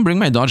 If I can bring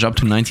my dodge up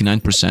to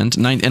 99%,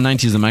 and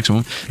 90 is the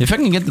maximum. If I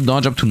can get the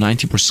dodge up to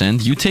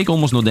 90%, you take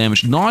almost no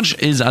damage.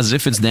 Dodge is as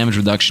if it's damage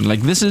reduction.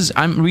 Like this is,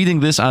 I'm reading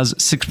this as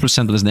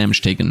 6% less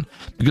damage taken.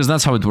 Because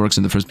that's how it works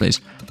in the first place.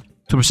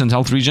 2%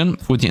 health regen,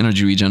 40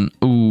 energy regen.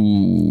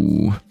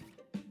 Ooh.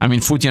 I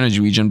mean 40 energy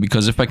regen,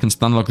 because if I can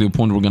stun lock the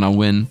opponent, we're gonna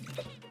win.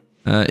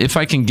 If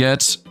I can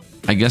get,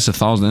 I guess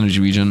 1000 energy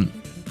regen.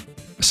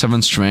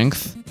 7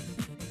 strength.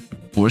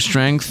 4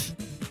 strength.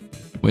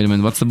 Wait a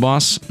minute, what's the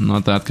boss?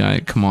 Not that guy.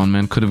 Come on,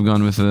 man. Could have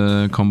gone with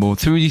a combo.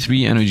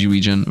 33 energy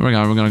regen. We're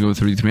gonna go with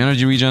 33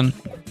 energy regen.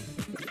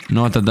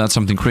 Not that that's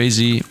something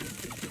crazy,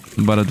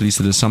 but at least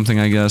it is something,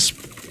 I guess.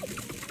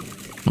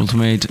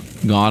 Ultimate.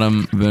 Got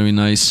him. Very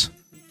nice.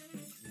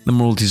 The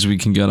more ultis we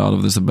can get out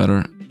of this, the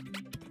better.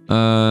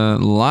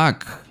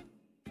 Luck.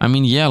 I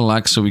mean, yeah,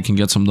 luck, so we can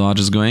get some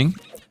dodges going.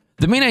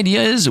 The main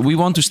idea is we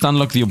want to stun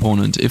lock the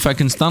opponent. If I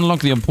can stun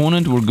lock the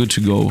opponent, we're good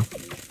to go.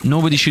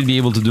 Nobody should be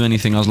able to do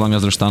anything as long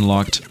as they're stun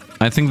locked.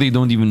 I think they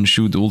don't even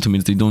shoot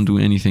ultimates. They don't do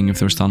anything if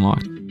they're stun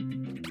locked.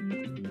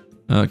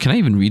 Can I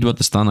even read what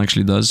the stun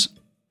actually does?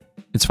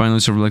 It's finally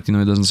selected.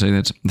 No, it doesn't say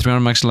that. 300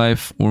 max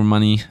life or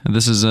money.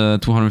 This is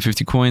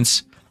 250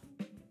 coins.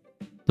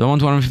 Do I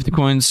want 250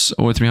 coins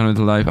or 300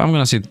 life? I'm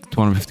gonna say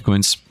 250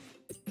 coins.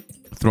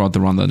 Throughout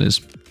the run, that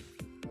is.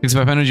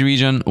 65 energy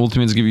regen.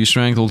 Ultimates give you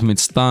strength. Ultimate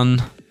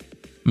stun. I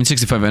mean,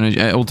 65 energy.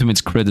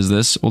 Ultimate's crit is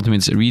this.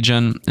 Ultimate's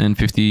regen and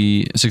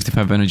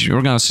 65 energy.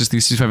 We're gonna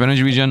 65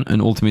 energy regen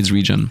and ultimate's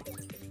regen.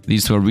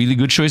 These two are really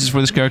good choices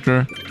for this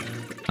character.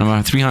 I'm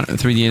at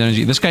 338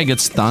 energy. This guy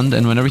gets stunned,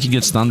 and whenever he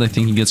gets stunned, I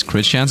think he gets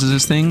crit chances.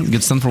 This thing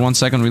gets stunned for 1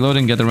 second,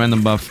 reloading, get a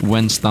random buff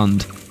when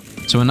stunned.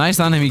 So when I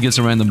stun him, he gets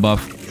a random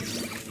buff,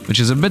 which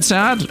is a bit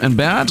sad and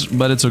bad,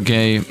 but it's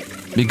okay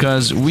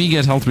because we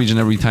get health regen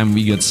every time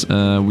we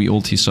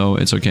ulti, so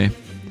it's okay.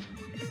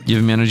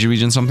 Give me energy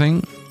regen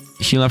something.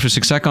 Heal after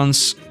 6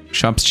 seconds.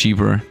 Shop's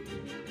cheaper.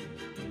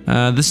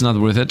 This is not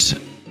worth it.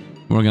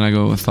 We're gonna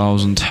go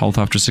 1000 health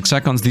after 6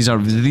 seconds. These are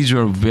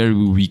very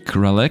weak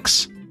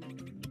relics.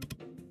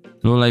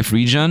 Low life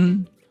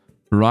regen.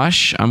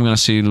 Rush. I'm gonna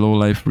say low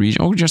life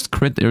regen. Oh, just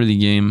crit early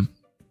game.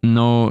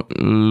 No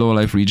low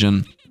life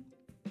regen.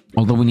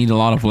 Although we need a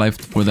lot of life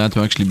for that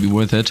to actually be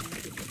worth it.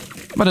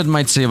 But it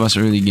might save us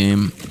early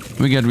game.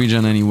 We get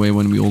regen anyway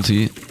when we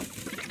ulti.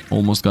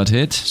 Almost got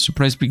hit.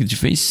 Surprise Pikachu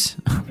face.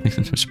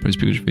 Surprise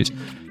Pikachu face.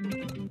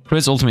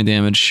 Crits ultimate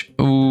damage.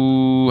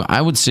 Ooh,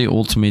 I would say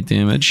ultimate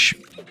damage.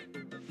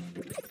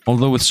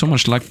 Although with so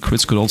much luck,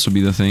 crits could also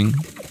be the thing.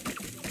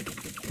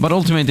 But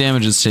ultimate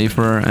damage is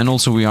safer, and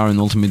also we are in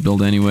ultimate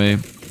build anyway.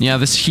 Yeah,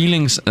 this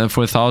healing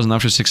for 1000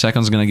 after 6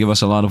 seconds is gonna give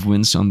us a lot of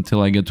wins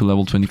until I get to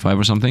level 25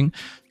 or something.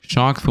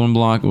 Shock, Thorn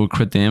Block, or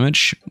crit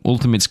damage.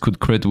 Ultimates could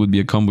crit would be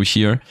a combo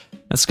here.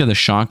 Let's get a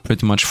shock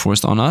pretty much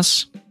forced on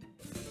us.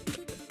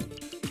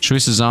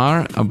 Choices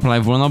are apply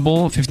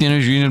vulnerable, 50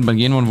 energy regen, but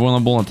gain 1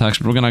 vulnerable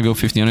attacks. We're gonna go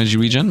 50 energy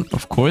regen,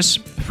 of course.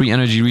 Free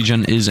energy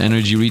regen is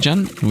energy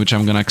regen, which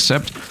I'm gonna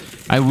accept.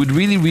 I would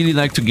really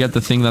like to get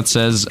the thing that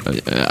says...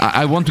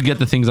 I want to get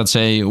the things that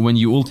say, when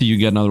you ulti, you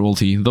get another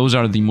ulti. Those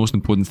are the most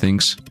important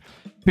things.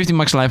 50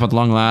 max life at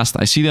long last.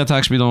 I see the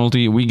attack speed on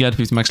ulti. We get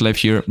 50 max life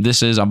here.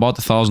 This is about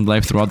 1000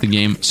 life throughout the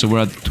game. So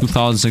we're at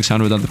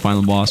 2600 at the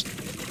final boss.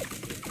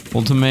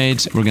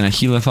 Ultimate. We're gonna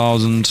heal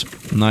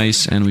 1000.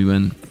 Nice. And we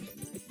win.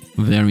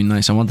 Very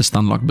nice. I want the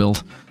stun lock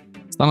build.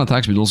 Stun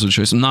attack speed also a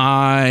choice.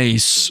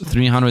 Nice!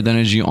 300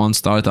 energy on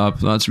startup.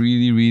 That's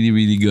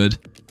really good.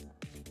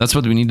 That's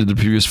what we needed the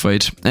previous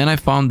fight. And I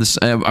found this...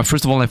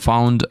 first of all, I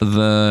found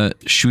the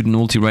shoot and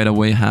ulti right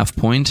away half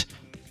point.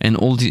 And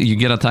ulti, you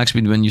get attack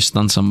speed when you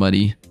stun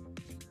somebody.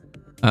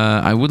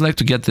 I would like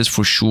to get this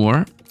for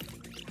sure.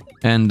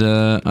 And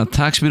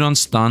attack speed on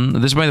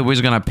stun. This, by the way,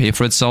 is gonna pay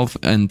for itself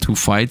in 2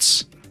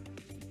 fights.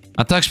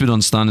 Attack speed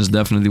on stun is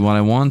definitely what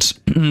I want.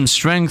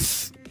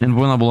 Strength and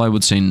vulnerable, I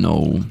would say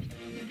no.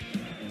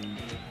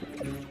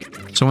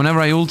 So whenever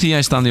I ulti,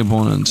 I stun the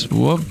opponent.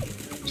 Whoop.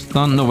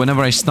 Stun. No,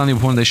 whenever I stun the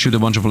opponent, I shoot a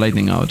bunch of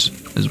lightning out.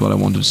 Is what I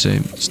wanted to say.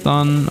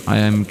 Stun. I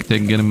am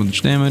getting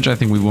much damage. I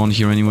think we won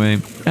here anyway.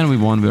 And we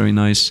won. Very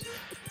nice.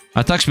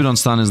 Attack speed on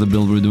stun is the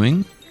build we're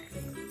doing.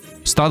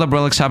 Startup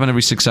relics happen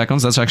every 6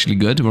 seconds. That's actually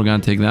good. We're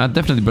gonna take that.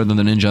 Definitely better than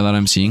the ninja that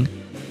I'm seeing.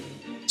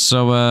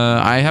 So,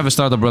 I have a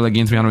startup relic,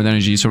 gain 300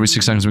 energy. So every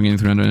 6 seconds we're getting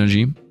 300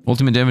 energy.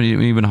 Ultimate damage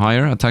even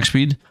higher. Attack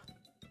speed.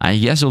 I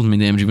guess ultimate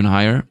damage even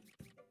higher.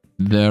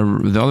 The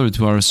other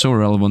two are so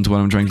irrelevant to what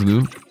I'm trying to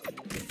do.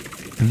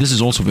 And this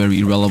is also very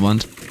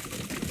irrelevant.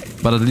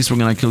 But at least we're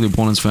gonna kill the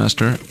opponents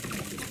faster.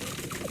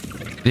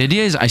 The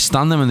idea is I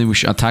stun them and then we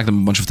should attack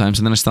them a bunch of times.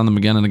 And then I stun them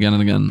again and again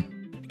and again.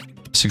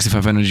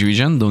 65 energy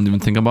regen. Don't even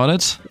think about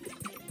it.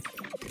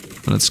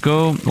 Let's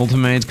go.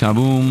 Ultimate.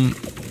 Kaboom.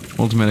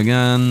 Ultimate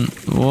again.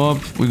 Whoop.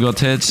 We got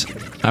hit.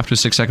 After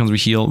 6 seconds we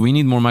heal. We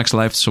need more max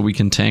life so we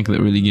can tank the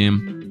early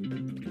game.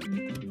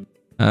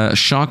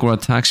 Shock or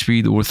attack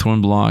speed or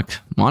thorn block.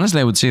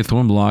 Honestly, I would say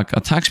thorn block.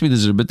 Attack speed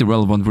is a bit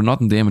irrelevant. We're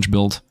not in damage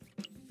build.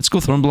 Let's go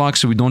thorn block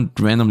so we don't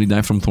randomly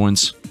die from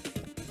thorns.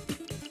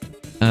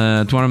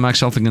 200 max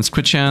health against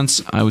crit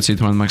chance. I would say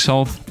 200 max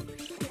health.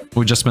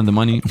 Or just spend the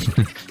money.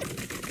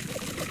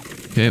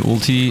 Okay,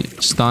 ulti.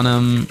 Stun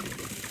him.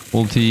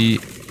 Ulti.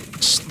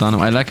 Stun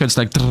him. I like how it's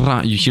like...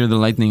 You hear the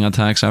lightning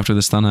attacks after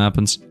the stun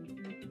happens.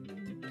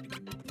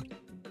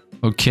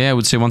 Okay, I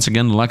would say once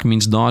again, luck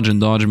means dodge, and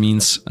dodge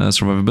means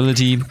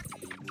survivability.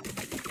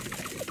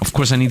 Of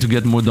course, I need to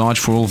get more dodge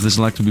for all of this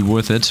luck to be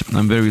worth it.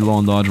 I'm very low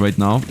on dodge right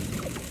now.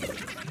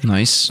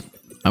 Nice.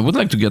 I would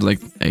like to get like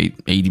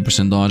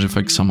 80% dodge if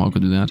I somehow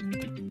could do that.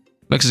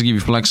 Flexes give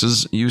you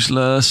flexes.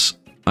 Useless.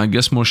 I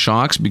guess more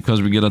shocks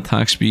because we get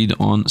attack speed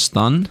on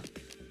stun.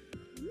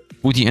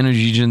 40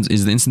 energy regen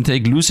is the instant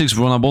take. Lose 6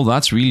 vulnerable.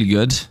 That's really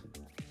good.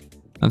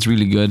 That's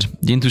really good.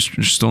 Gain 2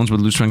 stones but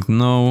lose strength.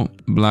 No.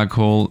 Black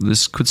hole.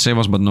 This could save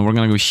us, but no. We're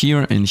gonna go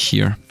here and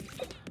here.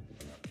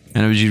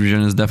 Energy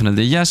regen is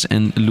definitely a yes,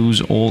 and lose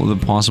all the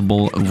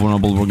possible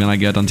vulnerable we're gonna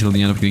get until the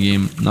end of the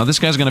game. Now this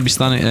guy's gonna be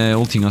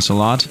ulting us a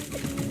lot.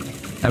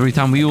 Every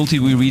time we ulti,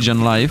 we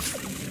regen life.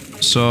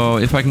 So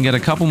if I can get a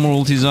couple more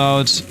ultis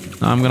out,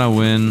 I'm gonna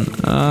win.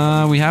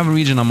 We have a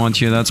regen amount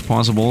here, that's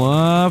possible.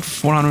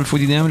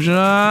 440 damage.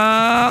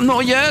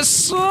 No,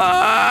 yes!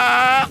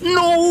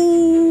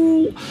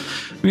 No!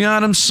 We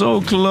got him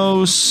so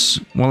close.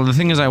 Well, the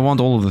thing is, I want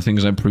all of the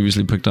things I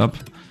previously picked up.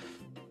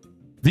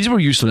 These were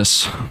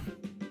useless.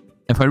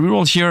 If I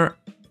reroll here,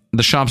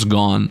 the shop's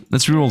gone.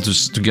 Let's reroll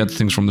to get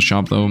things from the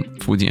shop, though.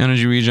 For the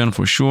energy regen,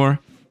 for sure.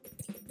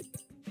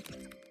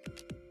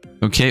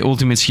 Okay,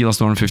 ultimates heal us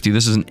 250.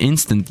 This is an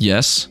instant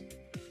yes.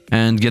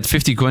 And get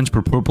 50 coins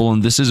per purple,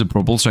 and this is a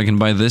purple, so I can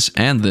buy this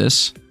and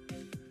this.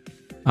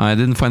 I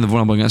didn't find the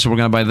vulnerable again, so we're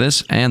gonna buy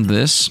this and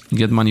this.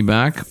 Get money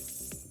back.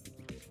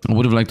 I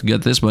would have liked to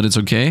get this, but it's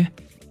okay.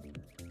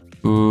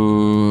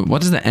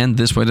 What is the end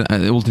this way?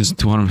 Ult is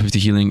 250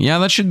 healing. Yeah,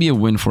 that should be a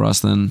win for us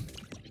then.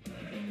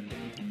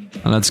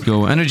 Let's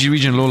go. Energy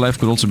regen, low life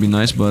could also be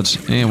nice, but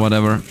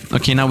whatever.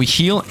 Okay, now we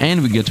heal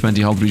and we get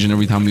 20 health regen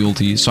every time we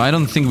ulti. So I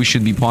don't think we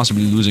should be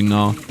possibly losing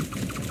now.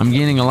 I'm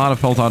gaining a lot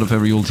of health out of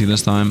every ulti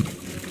this time.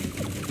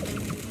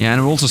 Yeah,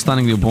 and we're also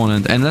stunning the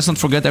opponent. And let's not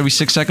forget, every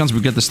 6 seconds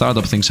we get the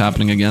startup things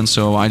happening again.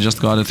 So I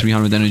just got a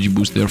 300 energy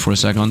boost there for a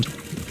second.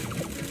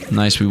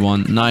 Nice, we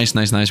won. Nice,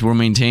 nice, nice. We're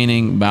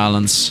maintaining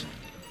balance.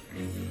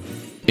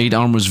 8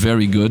 armor is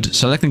very good.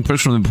 Selecting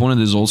perks from the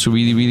opponent is also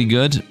really, really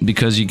good.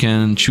 Because you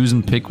can choose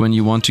and pick when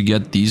you want to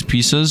get these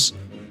pieces.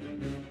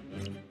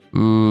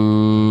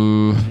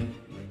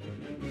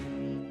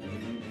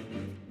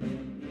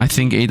 I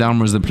think 8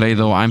 armor is the play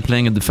though. I'm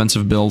playing a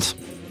defensive build.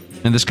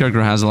 And this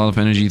character has a lot of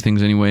energy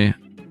things anyway.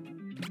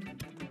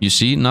 You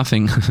see?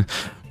 Nothing.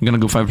 I'm gonna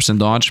go 5%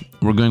 dodge.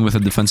 We're going with a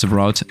defensive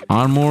route.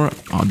 Armor,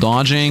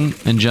 dodging,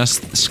 and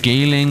just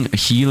scaling,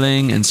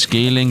 healing, and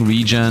scaling,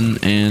 regen,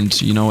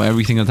 and, you know,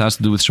 everything that has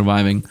to do with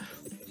surviving.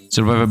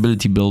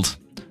 Survivability build.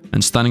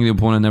 And stunning the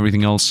opponent and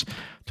everything else.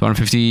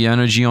 250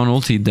 energy on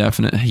ulti,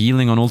 definite.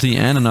 Healing on ulti,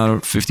 and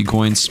another 50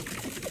 coins.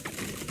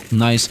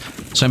 Nice.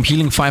 So I'm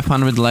healing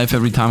 500 life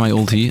every time I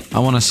ulti. I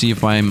want to see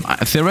if I'm...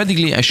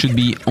 Theoretically, I should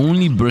be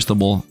only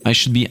burstable. I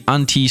should be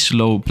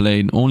anti-slow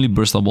played. Only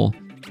burstable.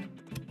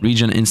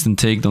 Regen, instant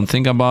take, don't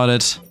think about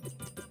it.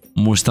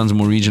 More stuns,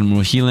 more regen,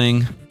 more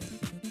healing.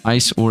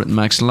 Ice or at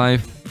max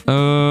life.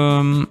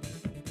 Ooh,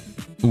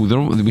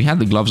 we had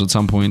the gloves at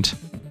some point.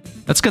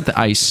 Let's get the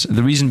ice.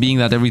 The reason being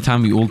that every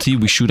time we ulti,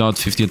 we shoot out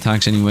 50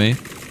 attacks anyway.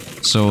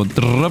 So,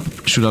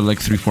 shoot out like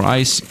 3-4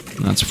 ice.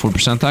 That's a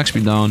 4% attack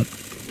speed down.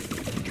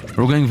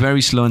 We're going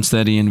very slow and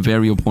steady, and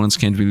very opponents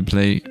can't really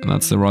play.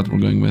 That's the route we're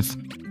going with.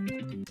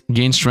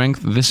 Gain strength.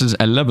 This is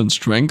 11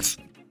 strength.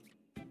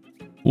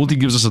 Ulti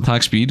gives us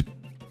attack speed.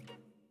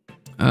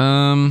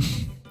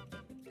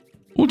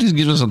 Ultis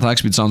gives us attack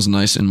speed sounds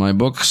nice in my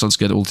book, so let's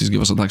get ultis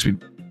give us attack speed.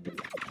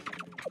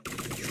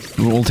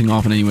 We're ulting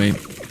often anyway.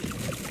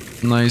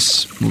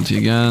 Nice. Ulti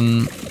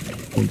again.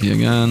 Ulti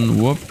again.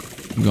 Whoop.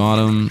 Got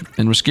him.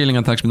 And we're scaling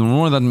attack speed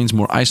more. That means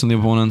more ice on the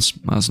opponents.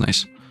 That's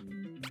nice.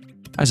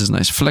 Ice is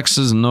nice.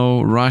 Flexes,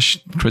 no. Rush.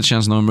 Crit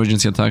chance, no.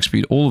 Emergency attack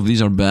speed. All of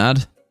these are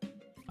bad.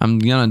 I'm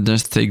gonna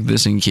just take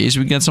this in case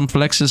we get some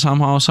flexes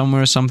somehow,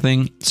 somewhere,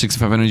 something.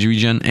 65 energy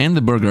regen. And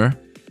the burger.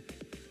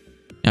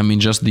 I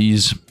mean, just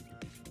these.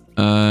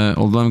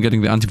 Although I'm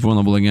getting the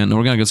anti-vulnerable again.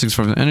 We're gonna get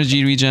 65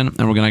 energy regen,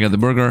 and we're gonna get the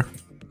burger.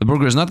 The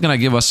burger is not gonna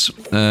give us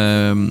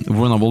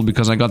vulnerable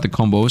because I got the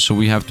combo. So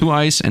we have 2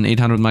 ice and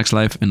 800 max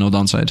life and no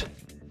downside.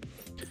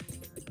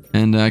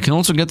 And I can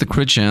also get the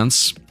crit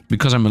chance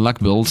because I'm a luck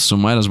build, so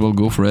might as well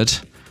go for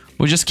it.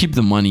 Or just keep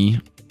the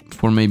money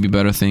for maybe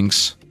better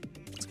things.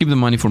 Let's keep the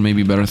money for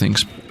maybe better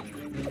things.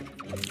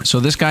 So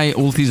this guy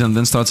ultis and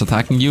then starts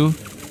attacking you.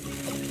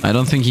 I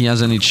don't think he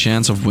has any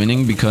chance of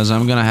winning because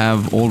I'm gonna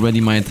have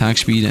already my attack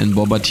speed and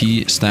Boba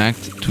Tea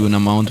stacked to an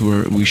amount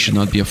where we should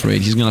not be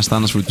afraid. He's gonna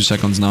stun us for 2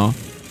 seconds now.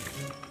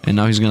 And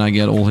now he's gonna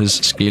get all his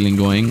scaling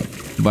going.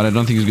 But I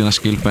don't think he's gonna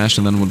scale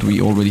faster than what we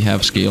already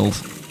have scaled.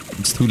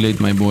 It's too late,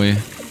 my boy.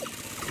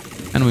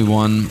 And we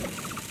won.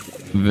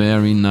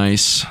 Very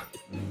nice.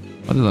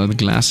 What are the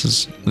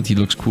glasses? That he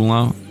looks cool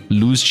now.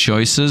 Lose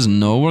choices?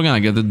 No, we're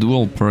gonna get the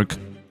dual perk.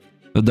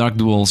 The Dark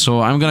Duel, so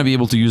I'm gonna be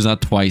able to use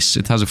that twice.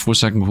 It has a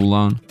 4-second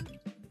cooldown.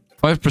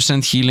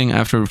 5% healing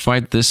after a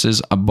fight. This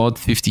is about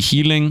 50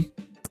 healing.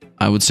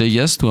 I would say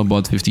yes to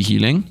about 50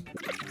 healing.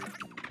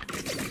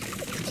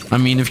 I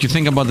mean, if you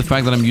think about the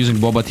fact that I'm using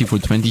Boba Tea for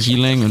 20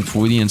 healing and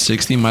 40 and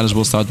 60, might as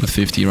well start with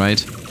 50,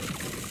 right?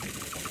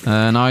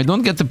 Now I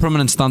don't get the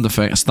permanent stun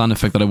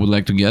effect that I would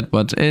like to get,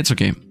 but it's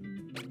okay.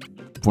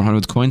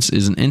 400 coins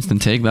is an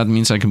instant take. That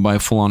means I can buy a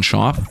full-on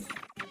shop.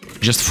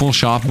 Just full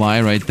shop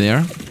buy right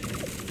there.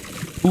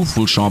 2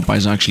 full shop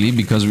buys actually,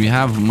 because we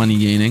have money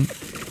gaining.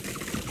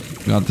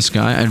 Got this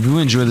guy. I do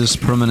enjoy this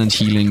permanent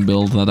healing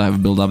build that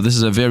I've built up. This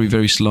is a very,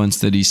 very slow and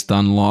steady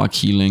stun, lock,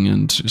 healing,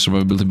 and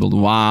survivability build.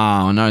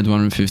 Wow, now at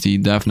 250.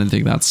 Definitely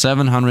take that.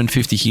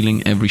 750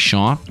 healing every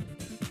shot.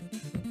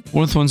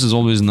 Fourth ones is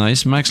always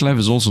nice. Max life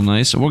is also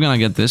nice. We're gonna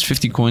get this.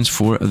 50 coins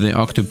for the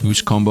octopus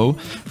combo.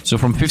 So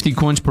from 50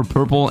 coins per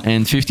purple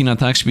and 15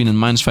 attack speed and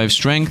 -5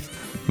 strength,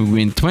 we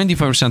win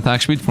 25%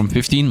 attack speed from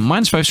 15.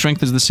 -5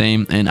 strength is the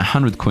same, and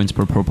 100 coins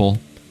per purple.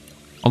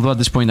 Although at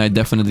this point I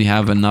definitely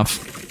have enough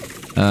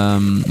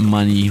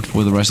money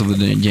for the rest of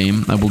the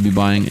game. I will be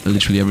buying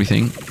literally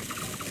everything.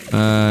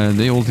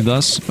 They ulted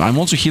us. I'm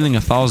also healing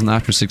 1000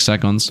 after 6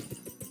 seconds.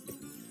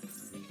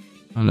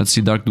 Let's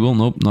see, Dark Duel.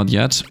 Nope, not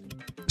yet.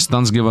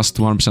 Stuns give us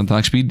 200%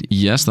 attack speed.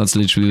 Yes, that's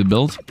literally the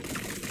build.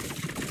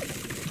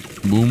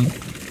 Boom.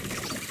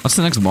 What's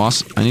the next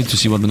boss? I need to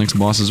see what the next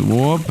boss is.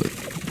 Whoop.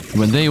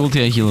 When they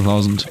ulti, I heal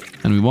 1000.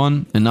 And we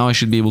won. And now I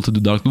should be able to do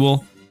Dark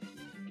Duel.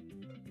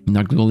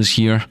 Dark Duel is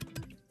here.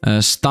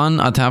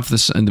 Stun at half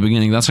this in the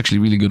beginning. That's actually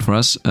really good for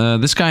us.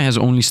 This guy has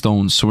only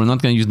stones, so we're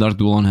not going to use Dark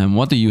Duel on him.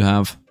 What do you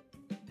have?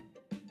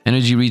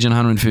 Energy regen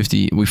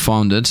 150. We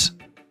found it.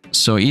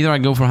 So either I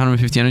go for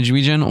 150 energy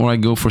regen or I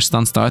go for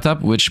stun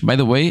startup, which, by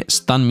the way,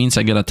 stun means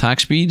I get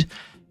attack speed.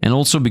 And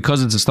also,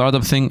 because it's a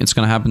startup thing, it's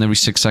going to happen every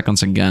 6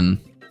 seconds again.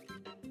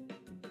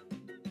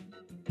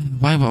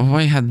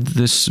 Why had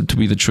this to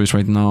be the choice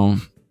right now?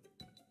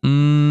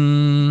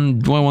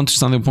 Do I want to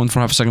stun the opponent for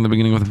half a second at the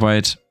beginning of the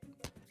fight?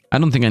 I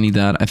don't think I need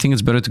that. I think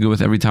it's better to go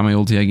with every time I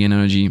ulti I gain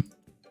energy.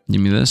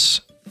 Give me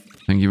this.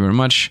 Thank you very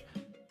much.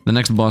 The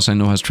next boss I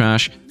know has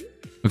trash.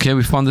 Okay,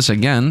 we found this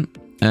again.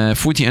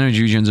 40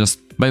 energy regen just...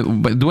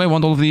 But do I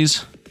want all of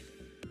these?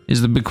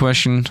 Is the big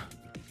question.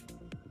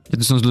 Get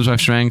the stones, lose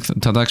 5 strength,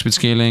 attack speed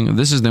scaling.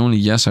 This is the only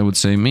yes I would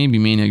say. Maybe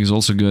Maniac is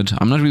also good.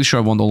 I'm not really sure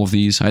I want all of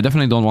these. I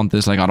definitely don't want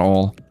this like at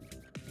all.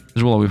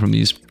 Let's roll away from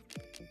these.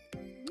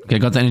 Okay, I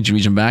got the energy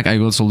regen back. I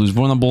also lose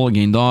vulnerable,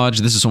 gain dodge.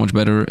 This is so much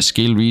better.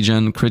 Scale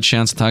regen, crit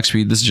chance, attack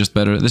speed. This is just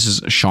better. This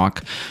is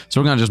shock.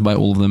 So we're gonna just buy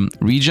all of them.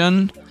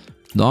 Regen,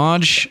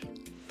 dodge,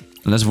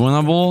 less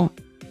vulnerable.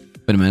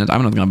 Wait a minute,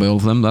 I'm not gonna buy all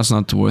of them. That's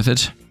not worth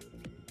it.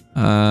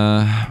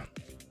 Yeah,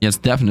 it's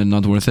definitely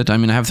not worth it. I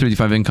mean, I have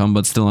 35 income,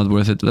 but still not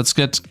worth it. Let's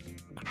get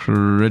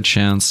crit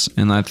chance,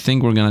 and I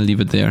think we're gonna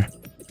leave it there.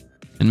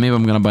 And maybe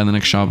I'm gonna buy the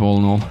next shop all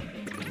in all.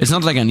 It's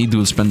not like I need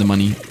to spend the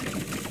money.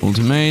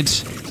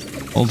 Ultimate.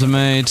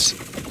 Ultimate,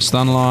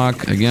 stun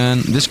lock,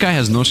 again. This guy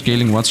has no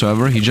scaling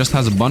whatsoever. He just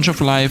has a bunch of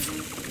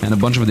life and a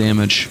bunch of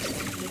damage.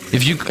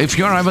 If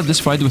you arrive at this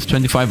fight with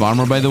 25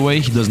 armor, by the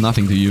way, he does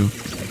nothing to you.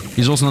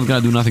 He's also not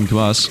gonna do nothing to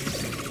us.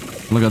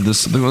 Look at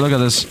this. Look at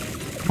this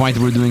fight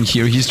we're doing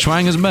here. He's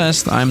trying his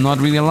best. I'm not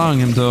really allowing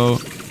him to.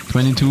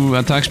 22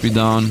 attack speed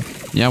down.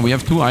 Yeah, we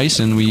have 2 ice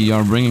and we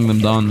are bringing them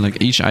down.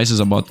 Like, each ice is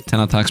about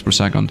 10 attacks per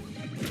second.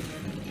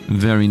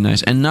 Very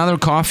nice. Another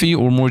coffee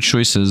or more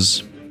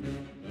choices?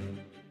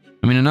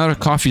 I mean, another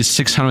coffee is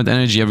 600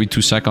 energy every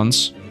 2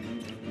 seconds.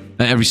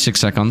 Every 6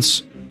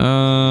 seconds.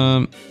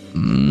 Yeah,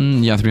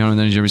 300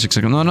 energy every 6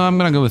 seconds. No, I'm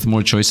gonna go with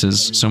more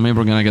choices. So maybe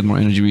we're gonna get more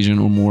energy regen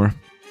or more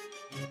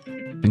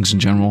things in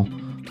general.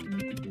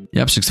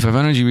 Yep, 65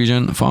 energy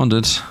regen. Found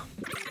it.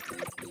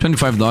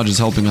 25 dodge is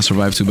helping us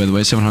survive too, by the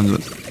way.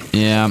 700.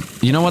 Yeah.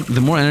 You know what? The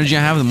more energy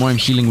I have, the more I'm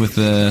healing with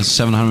the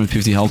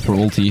 750 health per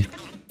ulti.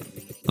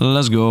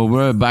 Let's go.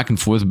 We're a back and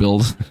forth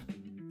build.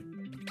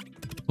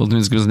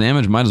 Ultimates gives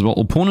damage, might as well.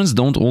 Opponents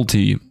don't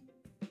ulti.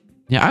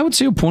 Yeah, I would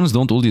say opponents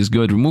don't ulti is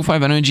good. Remove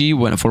 5 energy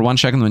for 1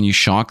 second when you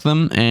shock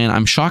them, and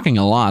I'm shocking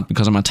a lot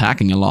because I'm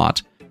attacking a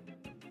lot.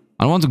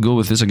 I don't want to go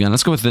with this again.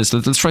 Let's go with this.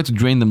 Let's try to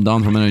drain them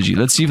down from energy.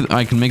 Let's see if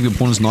I can make the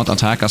opponents not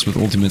attack us with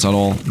ultimates at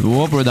all.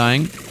 Whoop, we're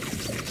dying.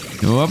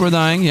 Whoop, we're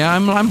dying. Yeah,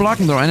 I'm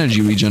blocking their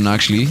energy regen,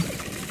 actually.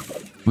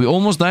 We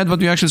almost died, but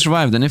we actually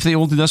survived. And if they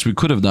ulted us, we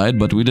could have died,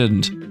 but we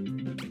didn't.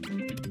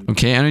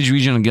 Okay, energy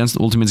regen against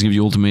ultimates give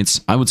you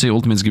ultimates. I would say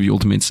ultimates give you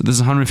ultimates. This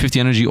is 150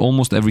 energy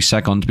almost every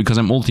second, because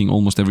I'm ulting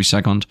almost every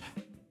second.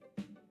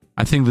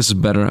 I think this is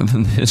better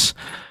than this.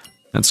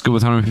 Let's go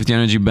with 150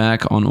 energy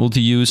back on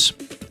ulti use.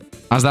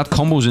 As that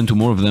combos into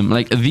more of them.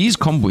 Like, these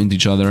combo into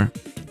each other.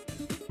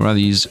 Where are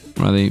these?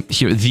 Where are they?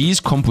 Here. These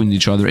combo into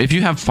each other. If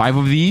you have 5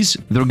 of these,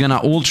 they're gonna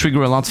all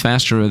trigger a lot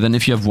faster than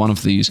if you have 1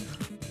 of these.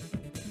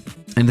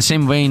 In the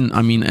same vein,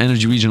 I mean,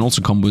 energy regen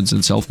also combos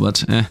itself,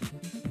 but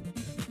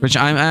Which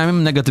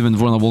I'm negative and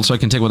vulnerable, so I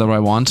can take whatever I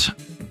want.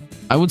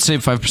 I would say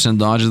 5%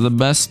 dodge is the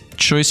best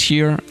choice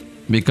here,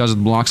 because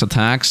it blocks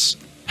attacks.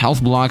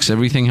 Health blocks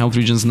everything, health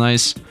regen's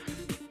nice.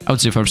 I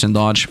would say 5%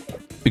 dodge,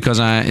 because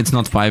it's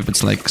not 5,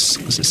 it's like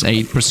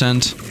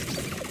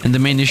 8%. And the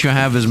main issue I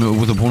have is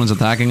with opponents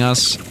attacking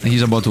us.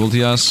 He's about to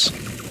ulti us.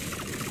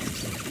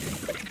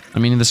 I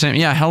mean, in the same...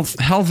 Yeah,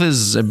 health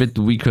is a bit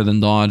weaker than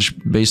dodge,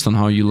 based on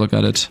how you look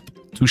at it.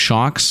 2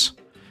 shocks.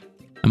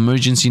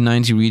 Emergency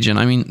 90 regen.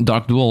 I mean,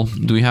 Dark Duel.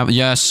 Do we have...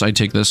 Yes, I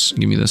take this.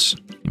 Give me this.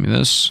 Give me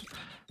this.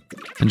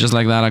 And just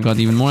like that, I got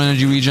even more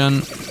energy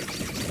regen.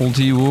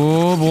 Ulti,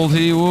 whoop,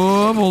 ulti,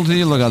 whoop,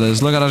 ulti. Look at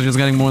this. Look at us just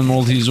getting more and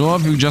more ultis.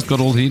 Whoop, we just got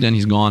ulti, and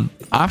he's gone.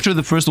 After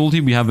the first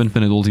ulti, we have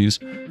infinite ultis.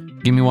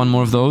 Give me one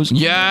more of those.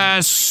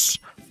 Yes!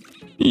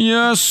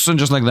 Yes! And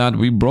just like that,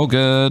 we broke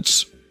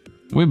it.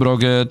 We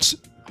broke it.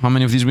 How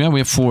many of these we have?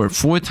 We have 4.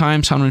 4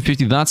 times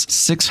 150. That's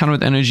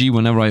 600 energy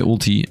whenever I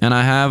ulti. And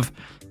I have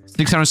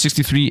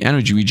 663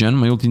 energy regen.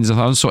 My ulti needs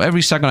 1000. So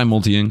every second I'm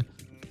ultiing.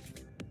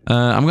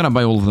 I'm gonna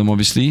buy all of them,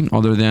 obviously,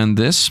 other than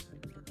this.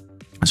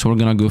 So we're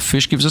gonna go.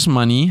 Fish gives us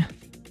money.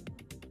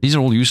 These are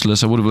all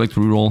useless. I would have liked to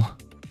reroll.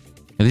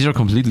 Yeah, these are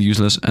completely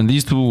useless. And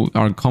these 2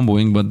 are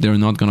comboing, but they're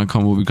not gonna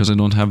combo because I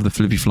don't have the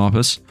flippy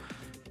floppers.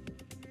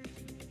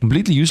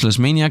 Completely useless.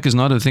 Maniac is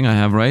not a thing I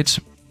have, right?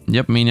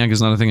 Yep, Maniac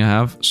is not a thing I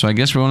have. So I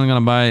guess we're only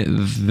gonna buy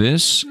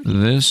this,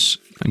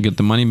 and get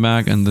the money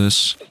back, and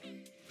this.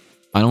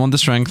 I don't want the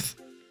strength.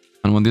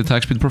 I don't want the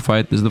attack speed per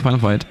fight. This is the final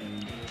fight.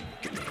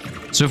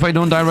 So if I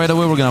don't die right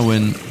away, we're gonna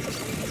win.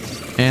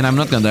 And I'm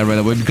not gonna die right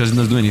away because it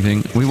doesn't do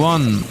anything. We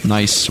won.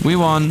 Nice. We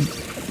won.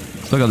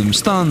 Look at them.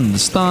 Stunned.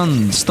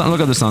 Stunned. Stunned.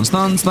 Look at the stun.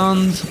 Stunned.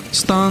 Stunned.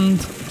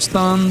 Stunned.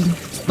 Stunned.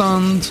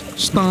 Stunned.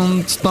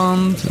 Stunned.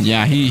 Stunned.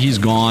 Yeah, he's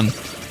gone.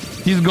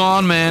 He's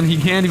gone, man. He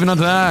can't even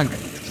attack.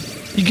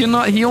 He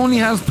cannot. He only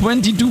has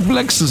 22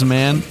 flexes,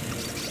 man.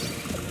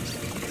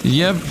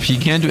 Yep, he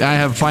can't do. I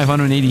have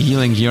 580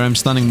 healing here. I'm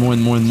stunning more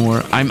and more and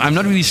more. I'm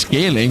not really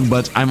scaling,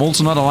 but I'm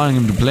also not allowing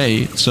him to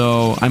play.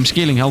 So I'm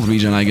scaling health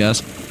regen, I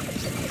guess.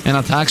 And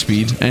attack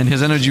speed. And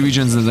his energy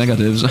regen is the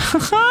negatives.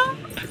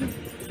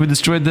 We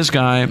destroyed this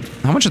guy.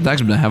 How much attack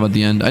speed did I have at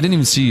the end? I didn't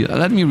even see.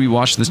 Let me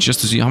rewatch this just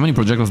to see how many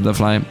projectiles did I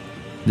fly.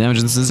 Damage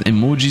instances.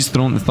 Emojis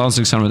thrown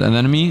 1,600. And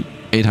enemy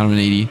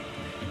 880.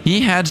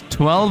 He had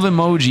 12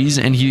 emojis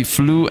and he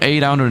flew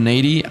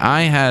 880.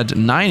 I had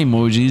 9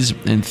 emojis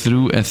and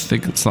threw a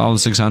thick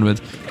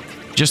 1,600.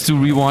 Just to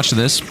rewatch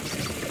this.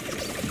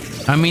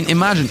 I mean,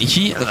 imagine,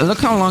 look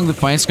how long the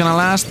fight's gonna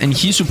last, and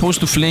he's supposed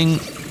to fling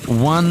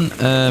one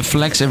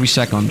flex every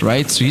second,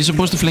 right? So he's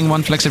supposed to fling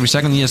one flex every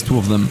second, he has 2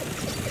 of them.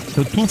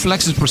 So 2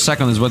 flexes per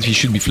second is what he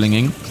should be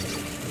flinging.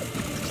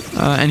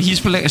 And he's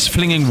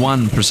flinging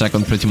 1 per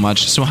second pretty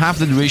much. So half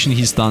the duration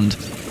he's stunned.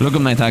 Look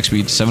at my attack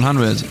speed.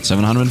 700,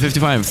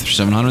 755,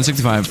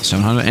 765,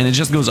 700. And it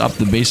just goes up.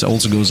 The base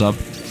also goes up.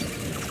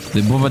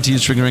 The Bovati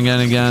is triggering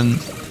again.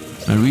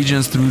 My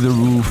regen's through the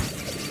roof.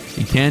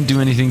 He can't do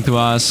anything to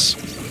us.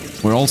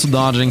 We're also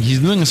dodging. He's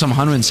doing some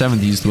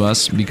 170s to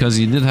us because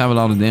he did have a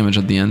lot of damage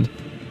at the end.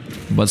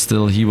 But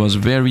still, he was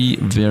very,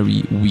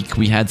 very weak.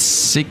 We had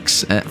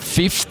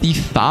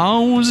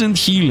 50,000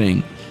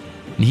 healing.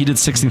 And he did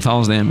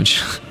 16,000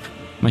 damage.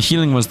 My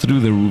healing was through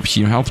the roof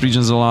here. Health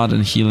regen's a lot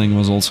and healing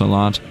was also a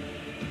lot.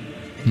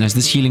 Nice,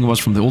 this healing was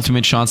from the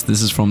ultimate shots.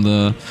 This is from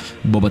the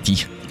Boba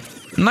Tea.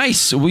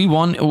 Nice, we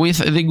won with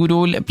the good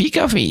old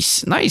Pika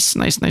face. Nice,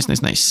 nice, nice,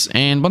 nice, nice.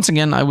 And once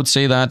again, I would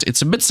say that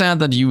it's a bit sad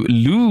that you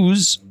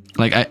lose,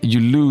 you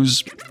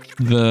lose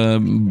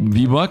the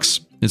V-Bucks.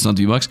 It's not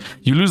V-Bucks.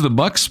 You lose the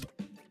Bucks,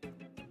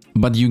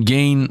 but you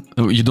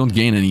don't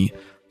gain any.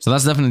 So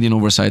that's definitely an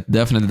oversight.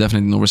 Definitely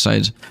an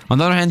oversight. On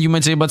the other hand, you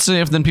might say, but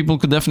safe, then people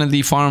could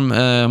definitely farm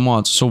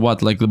mods. So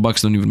what? Like, the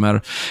bucks don't even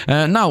matter.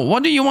 Now,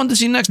 what do you want to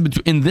see next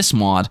in this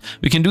mod?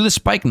 We can do the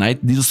Spike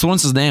Knight, deals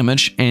thorns as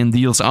damage, and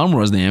deals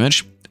armor as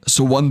damage.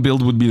 So one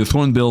build would be the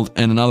thorn build,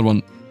 and another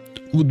one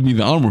would be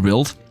the armor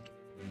build.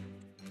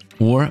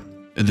 Or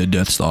the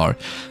Death Star.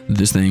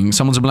 This thing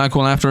summons a black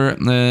hole after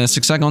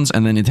 6 seconds,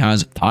 and then it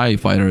has TIE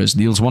Fighters,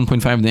 deals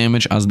 1.5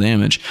 damage as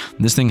damage.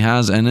 This thing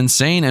has an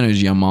insane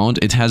energy amount.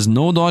 It has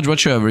no dodge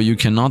whatsoever. You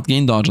cannot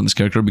gain dodge on this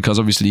character because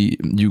obviously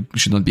you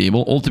should not be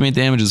able. Ultimate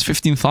damage is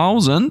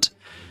 15,000.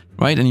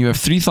 Right, and you have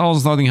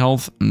 3,000 starting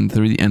health and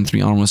 3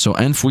 armor, so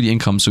and 40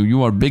 income. So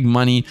you are big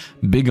money,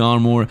 big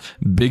armor,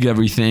 big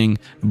everything,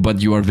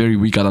 but you are very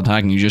weak at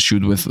attacking. You just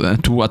shoot with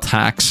 2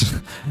 attacks,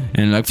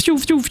 and like phew,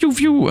 phew, phew,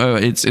 phew.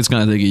 It's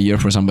gonna take a year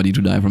for somebody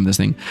to die from this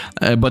thing,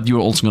 but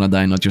you're also gonna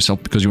die not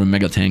yourself because you're a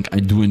mega tank. I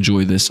do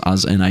enjoy this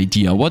as an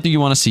idea. What do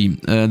you want to see?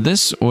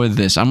 This or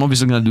this? I'm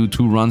obviously gonna do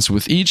 2 runs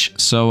with each,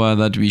 so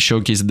that we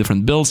showcase the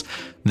different builds.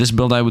 This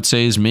build I would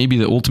say is maybe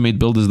the ultimate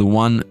build is the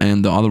one,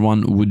 and the other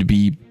one would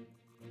be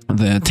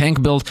the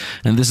tank build,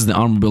 and this is the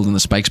armor build and the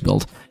spikes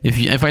build.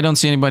 If I don't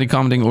see anybody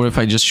commenting, or if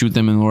I just shoot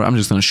them, or I'm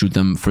just gonna shoot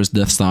them first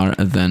Death Star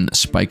and then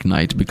Spike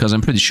Knight, because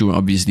I'm pretty sure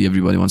obviously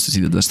everybody wants to see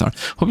the Death Star.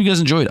 Hope you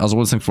guys enjoyed. As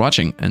always, thanks for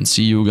watching, and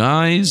see you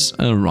guys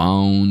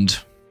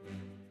around.